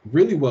like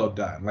really well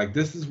done. Like,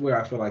 this is where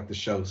I feel like the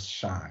show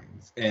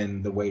shines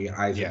in the way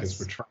Isaac is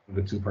portraying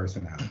the two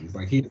personalities.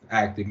 Like, he's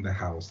acting the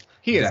house.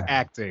 He is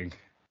acting.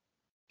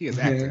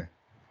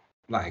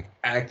 Like,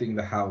 acting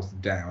the house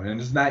down. And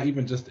it's not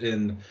even just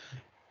in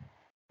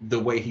the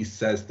way he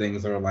says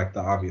things or like the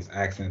obvious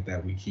accent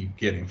that we keep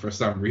getting for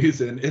some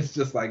reason. It's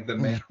just like the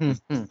man,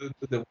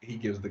 the way he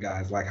gives the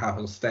guys, like how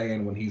he'll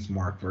stand when he's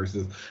Mark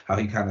versus how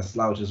he kind of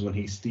slouches when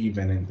he's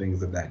Steven and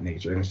things of that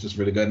nature. And it's just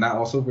really good. And I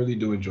also really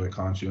do enjoy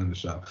Khonshu in the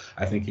show.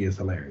 I think he is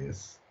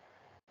hilarious.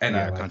 And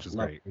I like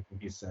great. Everything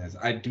he says.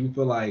 I do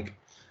feel like,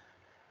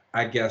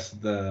 I guess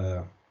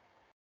I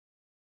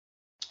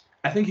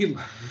think he...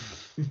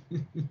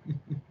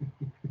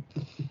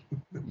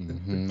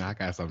 I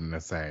got something to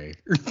say.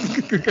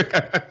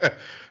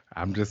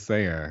 I'm just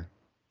saying.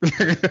 You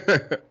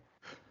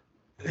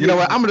know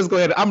what? I'm just go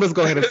ahead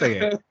and say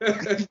it.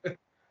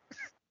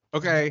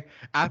 Okay,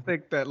 I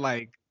think that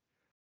like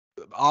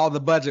all the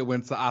budget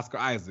went to Oscar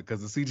Isaac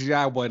because the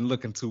CGI wasn't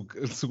looking too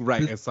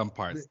right in some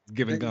parts,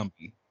 given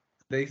Gumby.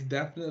 They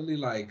definitely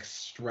like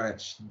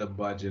stretched the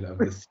budget of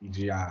the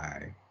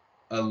CGI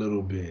a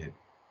little bit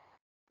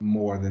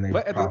more than they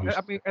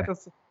probably.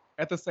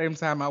 At the same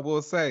time, I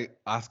will say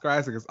Oscar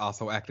Isaac is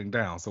also acting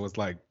down. So it's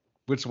like,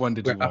 which one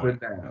did you want? Up and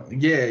down.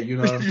 Yeah, you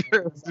know.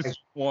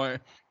 Just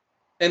one.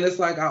 And it's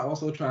like I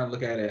also try and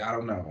look at it. I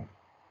don't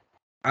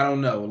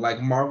know.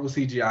 Like Marvel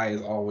CGI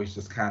has always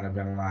just kind of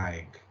been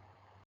like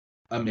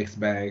a mixed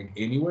bag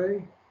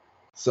anyway.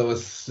 So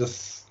it's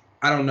just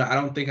I don't know. I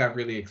don't think I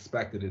really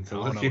expected it to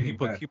look any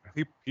better.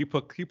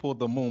 He pulled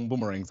the moon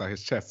boomerangs out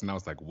his chest, and I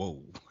was like,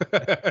 whoa.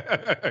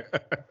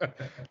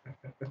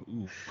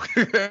 We'll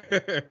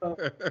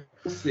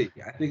see.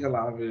 I think a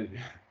lot of it,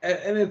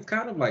 and it's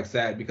kind of like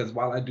sad because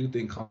while I do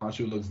think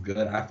Khonshu looks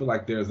good, I feel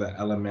like there's an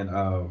element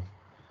of,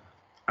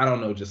 I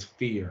don't know, just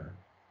fear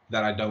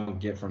that I don't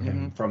get from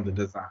him from the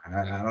design.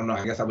 I don't know.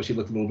 I guess I wish he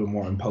looked a little bit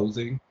more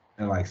imposing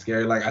and like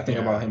scary. Like I think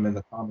about him in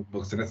the comic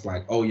books, and it's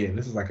like, oh yeah,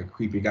 this is like a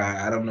creepy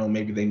guy. I don't know.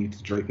 Maybe they need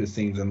to drape his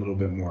scenes in a little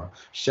bit more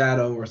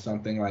shadow or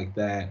something like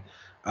that.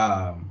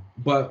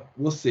 But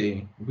we'll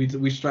see.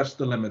 We stretched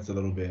the limits a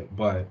little bit,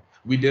 but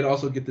we did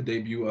also get the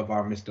debut of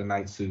our Mr.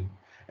 Knight suit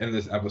in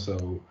this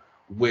episode,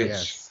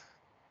 which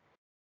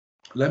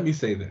let me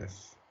say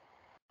this.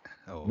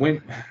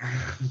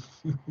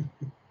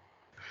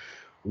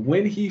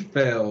 When he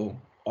fell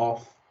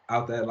off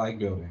out that like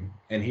building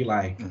and he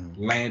like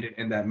landed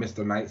in that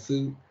Mr. Knight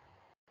suit,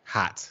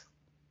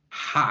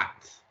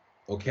 Hot.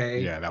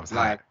 Okay, Yeah, that was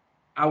like hot.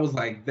 I was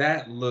like,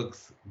 that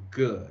looks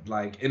good.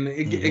 Like, and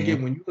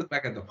again, when you look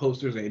back at the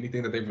posters or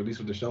anything that they've released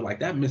with the show, like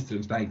that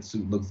Mr. Knight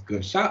suit looks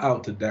good. Shout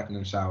out to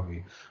Declan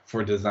Shalvey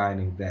for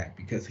designing that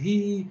because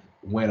he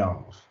went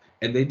off,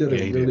 and they did a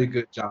Yeah, he really did.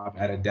 good job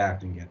at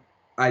adapting it.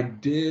 I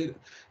did.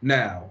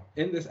 Now,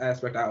 in this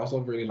aspect, I also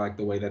really like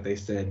the way that they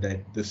said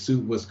that the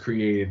suit was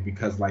created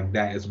because, like,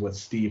 that is what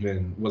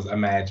Steven was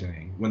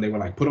imagining when they were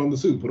like, put on the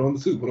suit, put on the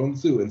suit, put on the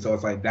suit. And so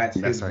it's like, that's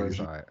That's his how he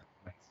version saw it.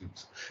 of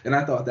suits. And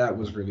I thought that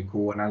was really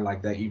cool. And I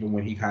like that even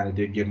when he kind of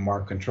did give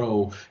Mark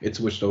control, it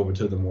switched over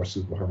to the more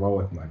super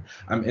heroic one.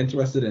 I'm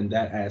interested in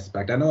that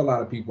aspect. I know a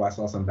lot of people, I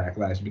saw some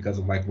backlash because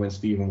of like when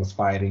Steven was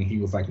fighting, he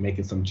was like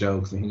making some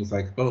jokes and he was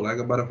like, oh, like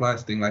a butterfly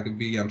sting, like a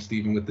V, I'm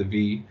Steven with the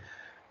V.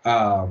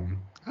 Um,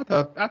 I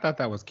thought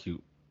that was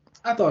cute.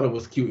 I thought it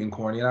was cute and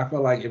corny, and I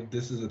feel like if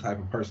this is the type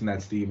of person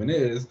that Steven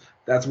is,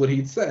 that's what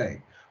he'd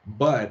say.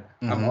 But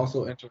I'm Mm-hmm.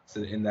 also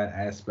interested in that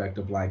aspect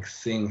of like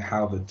seeing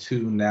how the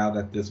two, now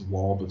that this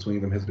wall between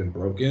them has been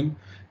broken,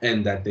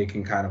 and that they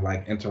can kind of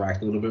like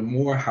interact a little bit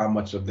more, how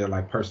much of their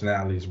like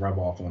personalities rub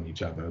off on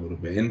each other a little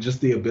bit, and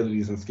just the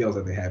abilities and skills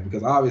that they have.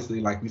 Because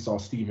obviously, like we saw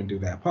Steven do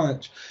that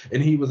punch,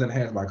 and he was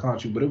enhanced by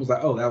Khonshu, but it was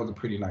like, oh, that was a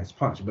pretty nice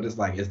punch. But it's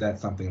like, is that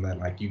something that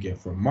like you get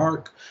from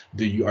Mark?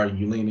 Are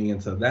you leaning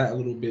into that a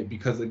little bit?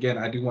 Because again,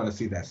 I do want to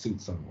see that suit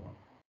some more,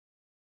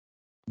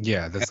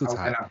 Yeah, the and I, suit's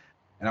and hot. I,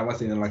 and I want to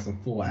see it in like some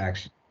full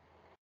action.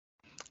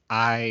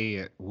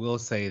 I will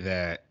say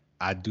that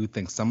I do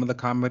think some of the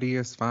comedy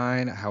is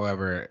fine.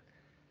 However,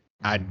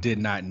 I did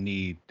not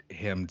need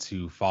him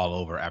to fall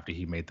over after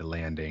he made the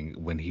landing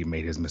when he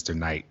made his Mr.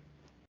 Knight,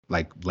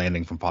 like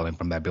landing from falling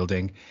from that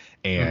building.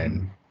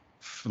 And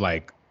Mm-hmm.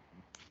 like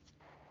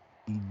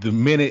the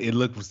minute it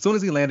looked, as soon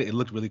as he landed, it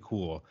looked really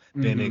cool.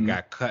 Then it Mm-hmm.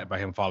 got cut by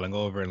him falling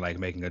over and like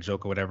making a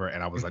joke or whatever.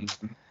 And I was like,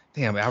 Mm-hmm.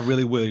 damn, I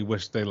really, really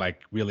wish they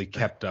like really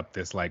kept up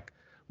this like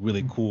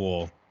really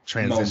cool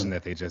transition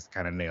Moment. that they just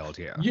kind of nailed.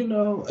 Yeah. You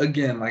know,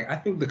 again, like I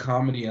think the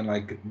comedy and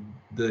like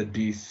the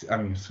DC, I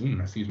mean,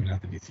 excuse me,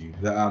 not the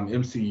DCU, the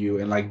MCU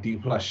and like D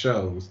plus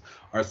shows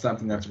are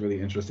something that's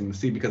really interesting to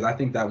see because I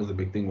think that was a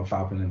big thing with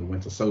Falcon and the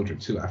Winter Soldier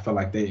too. I feel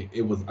like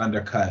it was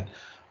undercut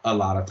a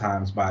lot of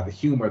times by the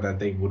humor that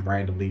they would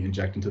randomly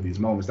inject into these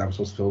moments that were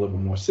supposed to feel a little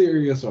more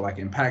serious or like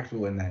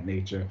impactful in that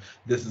nature.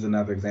 This is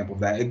another example of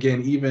that.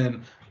 Again,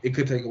 even it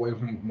could take away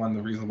from one of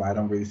the reasons why I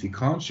don't really see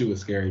Khonshu as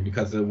scary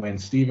because of when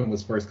Steven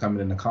was first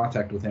coming into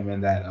contact with him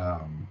in that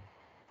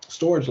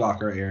storage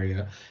locker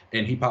area,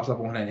 and he pops up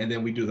on it, and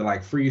then we do the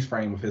like freeze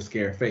frame of his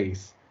scared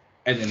face,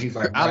 and then he's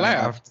like I running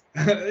out. laughed.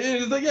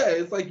 It's like yeah,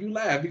 it's like you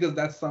laugh because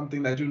that's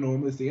something that you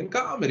normally see in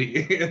comedy,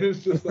 and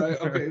it's just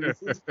like okay,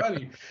 this is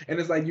funny, and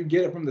it's like you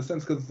get it from the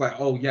sense because it's like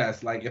oh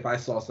yes, like if I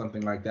saw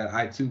something like that,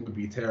 I too would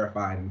be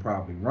terrified and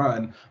probably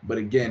run, but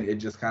again, it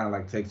just kind of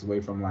like takes away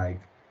from like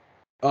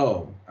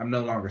oh, I'm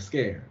no longer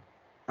scared,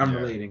 I'm Yeah.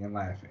 relating and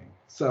laughing.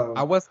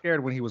 I So was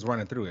scared when he was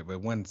running through it, but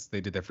once they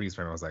did that freeze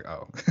frame, I was like,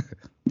 oh.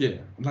 yeah,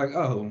 like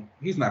oh,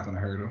 he's not gonna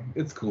hurt him.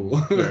 It's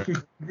cool. Yeah.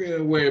 Yeah,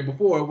 where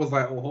before it was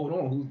like, oh, hold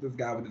on, who's this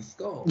guy with his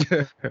skull?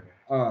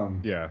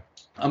 Um, Yeah.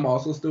 I'm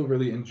also still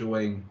really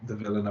enjoying the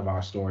villain of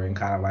our story and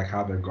kind of like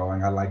how they're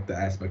going. I like the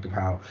aspect of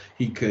how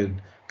he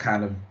could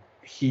kind of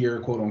hear,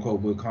 quote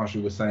unquote, what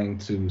Khonshu was saying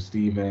to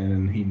Steven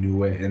and he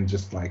knew it, and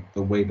just like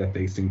the way that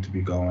they seem to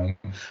be going.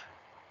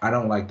 I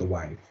don't like the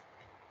wife,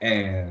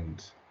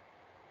 and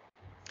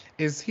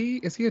Is he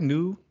a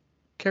new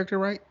character,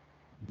 right?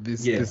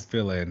 yeah, This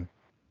villain,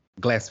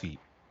 Glass Feet.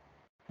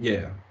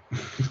 yeah.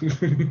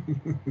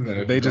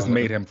 They just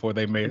made him for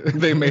they made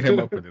him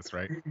up for this,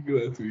 right?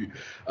 Good tweet.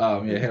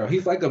 Yeah, Harold.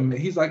 He's like a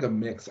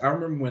mix. I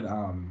remember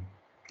when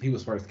he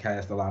was first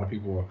cast, a lot of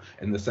people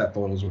and the set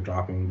photos were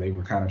dropping. They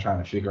were kind of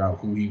trying to figure out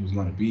who he was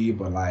going to be,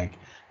 but like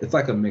it's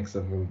like a mix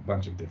of a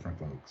bunch of different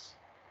folks.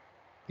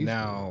 He's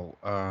cool.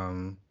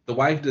 Now, The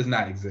wife does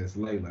not exist,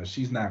 Layla.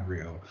 She's not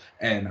real,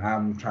 and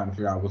I'm trying to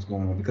figure out what's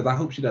going on because I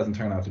hope she doesn't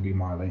turn out to be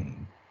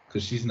Marlene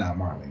because she's not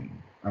Marlene.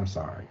 I'm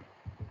sorry.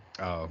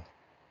 oh,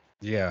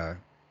 yeah,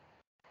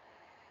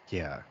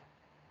 yeah.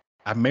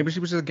 Maybe she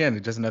was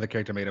just another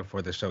character made up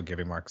for the show,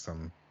 giving Mark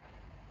some,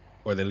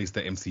 or at least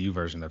the MCU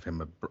version of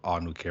him,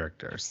 all new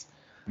characters.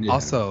 Yeah.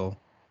 Also,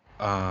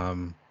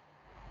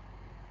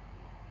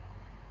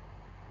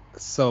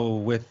 so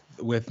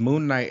with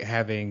Moon Knight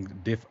having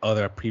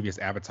other previous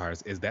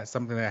avatars, is that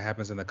something that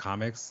happens in the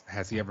comics?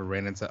 Has he ever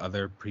ran into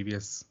other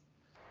previous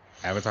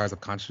avatars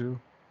of Khonshu?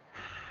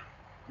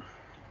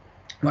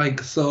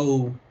 Like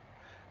so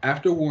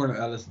after Warren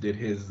Ellis did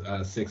his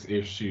 6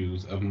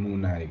 issues of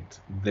Moon Knight,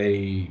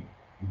 they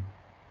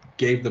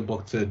gave the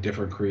book to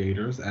different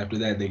creators. After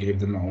that, they gave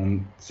them their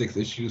own 6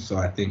 issues. So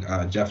I think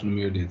Jeff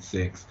Lemire did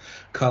 6,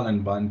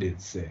 Cullen Bunn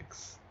did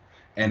 6,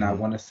 and I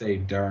want to say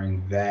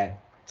during that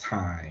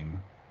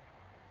time,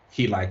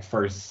 he like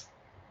first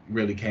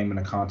really came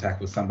into contact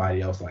with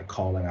somebody else like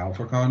calling out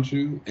for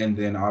Khonshu, and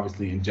then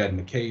obviously in Jed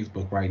McKay's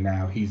book right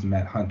now, he's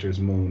met Hunter's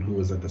Moon, who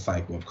is a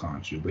disciple of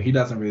Khonshu, but he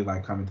doesn't really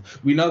like coming.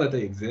 We know that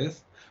they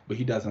exist, but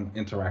he doesn't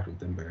interact with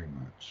them very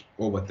much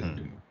or what they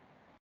do.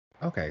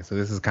 Okay, so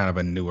this is kind of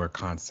a newer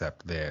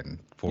concept then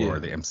for Yeah.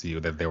 the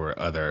MCU, that there were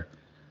other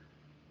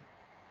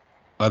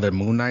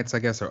Moon Knights, I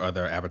guess, or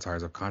other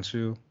avatars of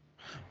Khonshu,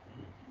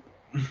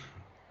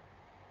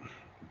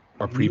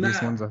 or previous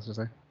Not, ones, I should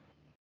say.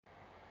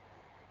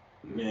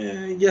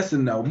 yes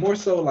and no. More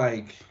so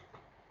like,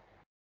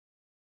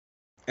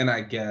 and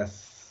I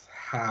guess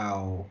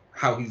how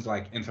he's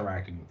like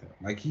interacting with him.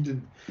 Like he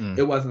did, Mm,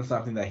 it wasn't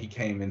something that he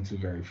came into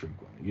very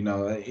frequently. You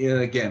know,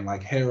 and again,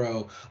 like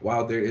Harrow,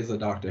 while there is a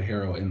Doctor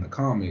Harrow in the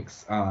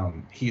comics,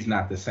 he's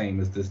not the same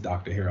as this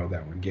Doctor Harrow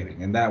that we're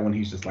getting. And that one,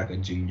 he's just like a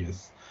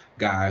genius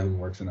guy who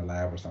works in a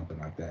lab or something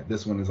like that.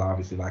 This one is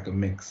obviously like a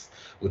mix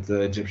with the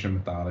Egyptian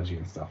mythology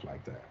and stuff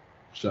like that.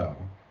 So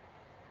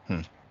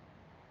hmm,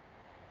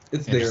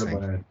 it's there, interesting.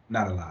 but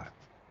not a lot.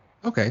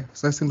 Okay,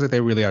 so it seems like they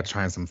really are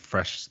trying some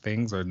fresh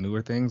things or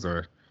newer things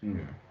or Yeah.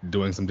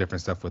 doing some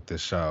different stuff with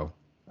this show.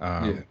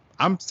 Yeah.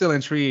 I'm still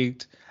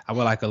intrigued. I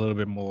would like a little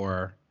bit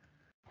more.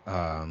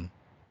 Um,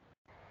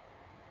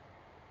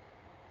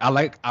 I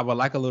would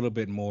like a little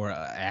bit more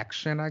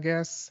action, I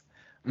guess.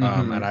 And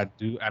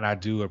Mm-hmm. I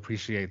do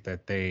appreciate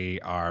that they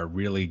are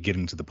really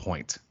getting to the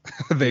point.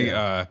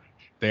 Yeah.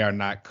 They are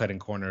not cutting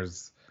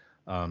corners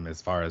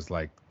as far as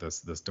like the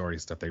story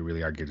stuff. They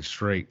really are getting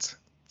straight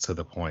to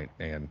the point.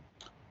 And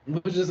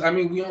Which is, I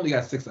mean, we only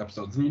got 6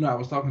 episodes. And, you know, I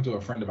was talking to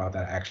a friend about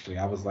that actually.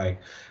 I was like,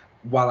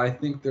 while I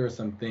think there are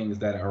some things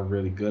that are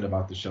really good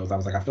about the shows, I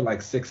was like, I feel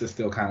like 6 is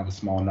still kind of a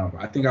small number.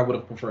 I think I would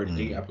have preferred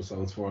 8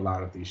 episodes for a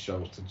lot of these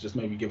shows to just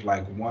maybe give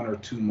like 1 or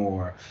 2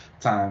 more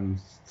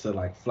times to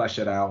like flesh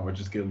it out or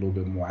just get a little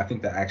bit more. I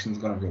think the action's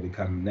going to really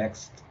come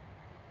next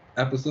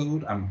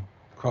episode. I'm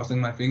crossing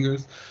my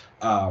fingers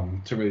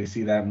to really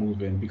see that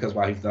moving because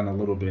while he's done a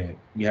little bit,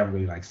 we haven't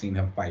really like seen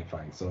him fight.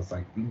 So it's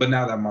like, but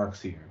now that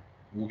Mark's here,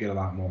 we'll get a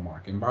lot more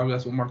Mark, and probably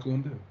that's what Mark's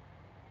going to do.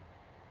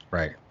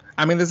 right.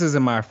 I mean, this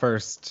isn't my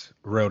first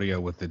rodeo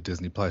with the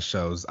Disney Plus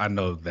shows. I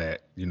know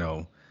that,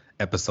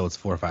 episodes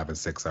 4, 5, and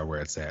 6 are where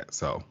it's at.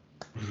 So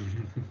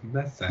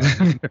That's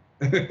sad.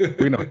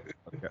 we know.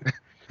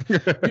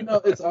 You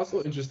know, it's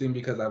also interesting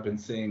because I've been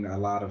seeing a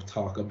lot of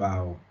talk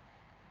about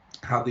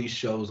how these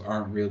shows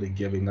aren't really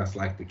giving us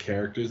like the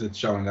characters. It's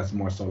showing us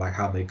more so like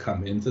how they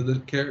come into the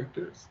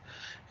characters.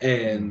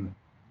 And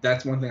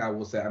that's one thing I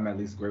will say I'm at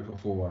least grateful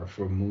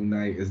for Moon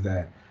Knight is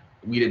that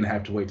we didn't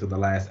have to wait till the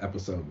last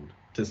episode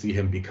to see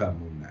him become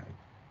Moon Knight.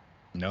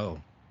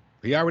 No,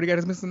 he already got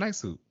his Mr. Night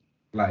suit.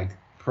 Like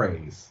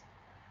praise.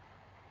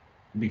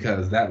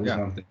 Because that was Yeah.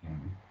 one thing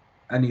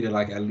I needed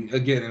like at least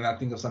again, and I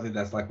think of something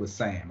that's like with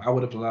Sam. I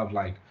would have loved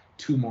like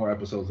 2 more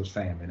episodes of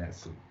Sam in that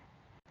suit.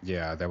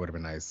 Yeah, that would have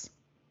been nice.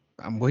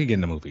 Well, he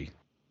getting a movie,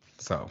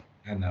 so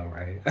I know,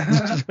 right?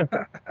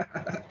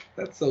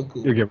 That's so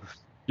cool. you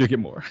get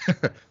more.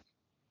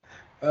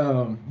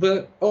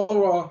 But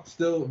overall,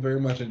 still very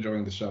much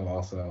enjoying the show.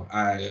 Also,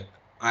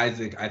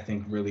 Isaac, I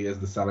think, really is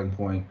the selling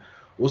point.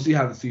 We'll see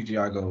how the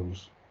CGI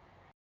goes,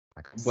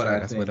 Like I but said, I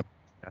that's think,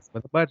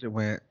 where the budget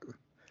went.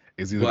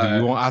 Is either do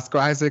you but want Oscar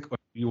Isaac or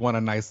do you want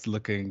a nice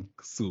looking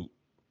suit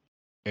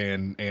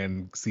and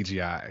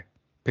CGI?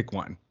 Pick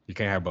one. You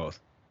can't have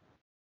both.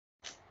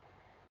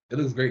 it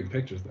looks great in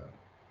pictures,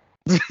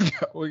 though.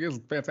 Well, it's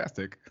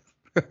fantastic.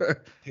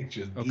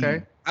 Pictures,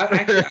 Okay.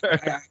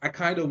 I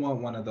kind of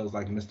want one of those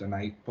like Mr.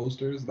 Knight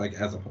posters, like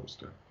as a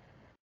poster.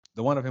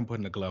 The one of him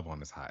putting a glove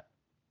on is hot.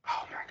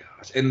 Oh my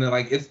gosh! And then,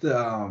 like it's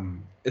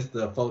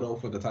the photo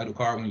for the title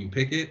card when you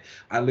pick it.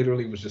 I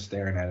literally was just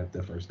staring at it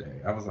the first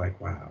day. I was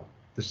like, wow,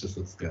 this just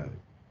looks good.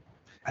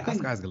 I think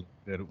Oscar Isaac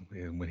looked good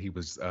when he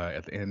was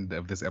at the end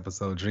of this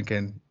episode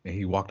drinking and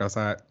he walked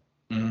outside.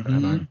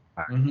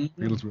 mm-hmm,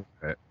 He looks real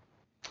good.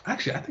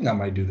 Actually, I think I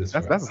might do this.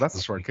 That's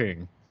a short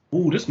king.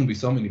 Ooh, there's gonna be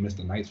so many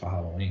Mr. Knights for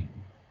Halloween.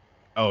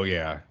 Oh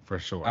yeah, for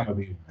sure. I'm gonna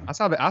be. I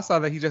saw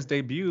that he just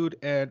debuted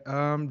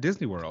at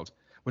Disney World,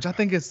 which I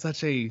think is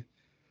such a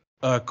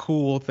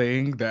cool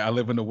thing that I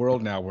live in a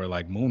world now where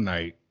like Moon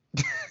Knight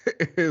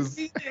is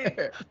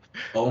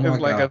Oh my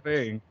like god! a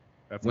thing.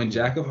 That's When cool.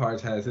 Jack of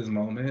Hearts has his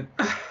moment.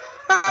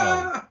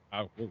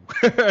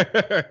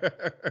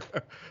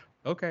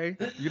 Okay,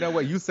 you know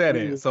what? You said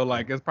it, so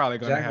like it's probably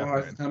gonna Jack of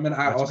Hearts is happen. coming.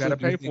 I But you also gotta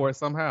do pay think, for it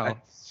somehow.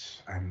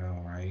 I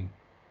know, right?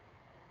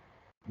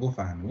 We'll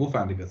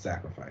find a good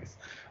sacrifice.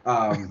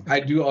 I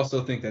do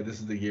also think that this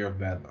is the year of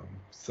Bedlam,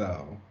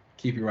 so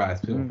keep your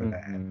eyes peeled for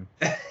that.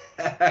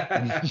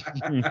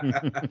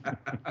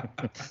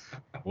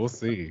 We'll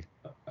see.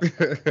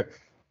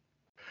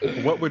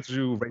 What would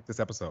you rate this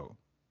episode?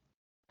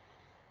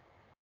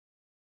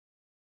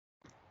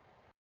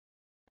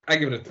 I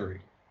give it a 3.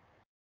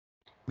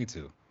 Me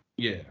too.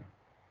 Yeah, I give it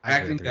a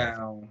acting 3.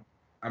 down.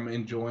 I'm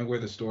enjoying where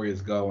the story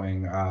is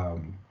going.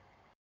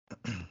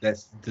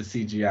 That's the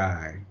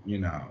CGI. You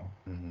know,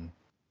 Mm-hmm.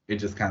 it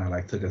just kind of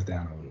like took us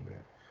down a little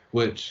bit.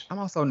 Which I'm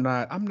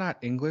not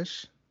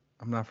English.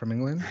 I'm not from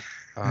England.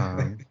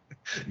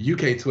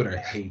 UK Twitter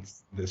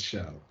hates this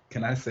show.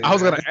 Can I say? I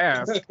was gonna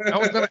ask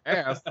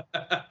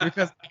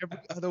because every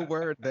other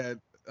word that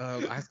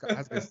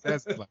Asuka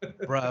says like,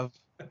 bruv,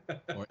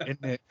 or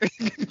isn't it?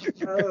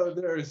 Oh,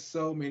 there are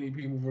so many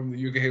people from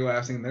the UK who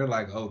I've seen. They're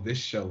like, "Oh, this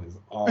show is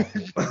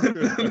awful."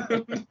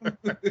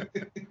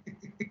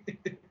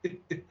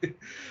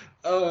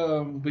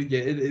 But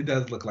yeah, it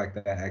does look like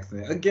that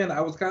accent. Again,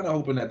 I was kind of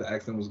hoping that the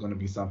accent was going to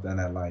be something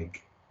that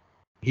like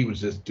he was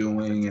just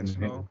doing, and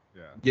then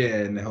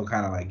and then he'll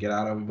kind of like get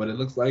out of it. But it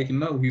looks like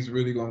no, he's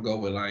really going to go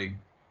with like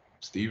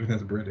Steven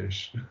is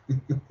British.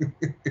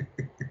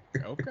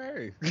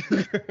 Okay.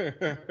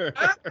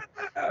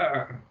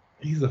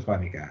 He's a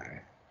funny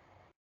guy.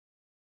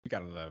 You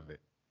gotta love it.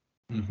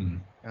 Mm-hmm.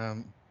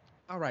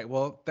 All right.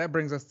 Well, that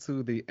brings us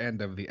to the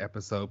end of the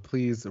episode.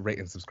 Please rate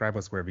and subscribe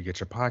us wherever you get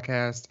your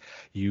podcast.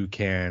 You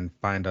can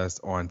find us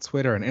on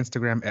Twitter and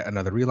Instagram at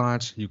Another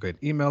Relaunch. You could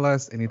email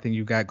us anything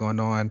you got going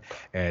on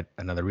at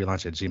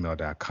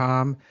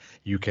anotherrelaunch@gmail.com.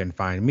 You can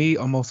find me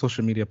on most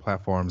social media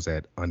platforms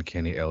at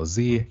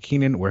UncannyLZ.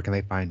 Keenan, where can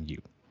they find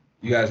you?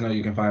 You guys know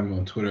you can find me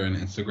on Twitter and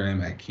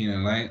Instagram at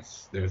Keenan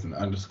Lance. There's an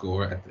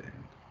underscore at the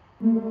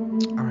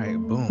end. All right,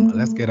 boom.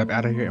 Let's get up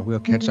out of here and we'll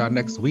catch y'all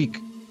next week.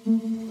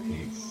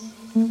 Peace.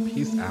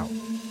 Peace out.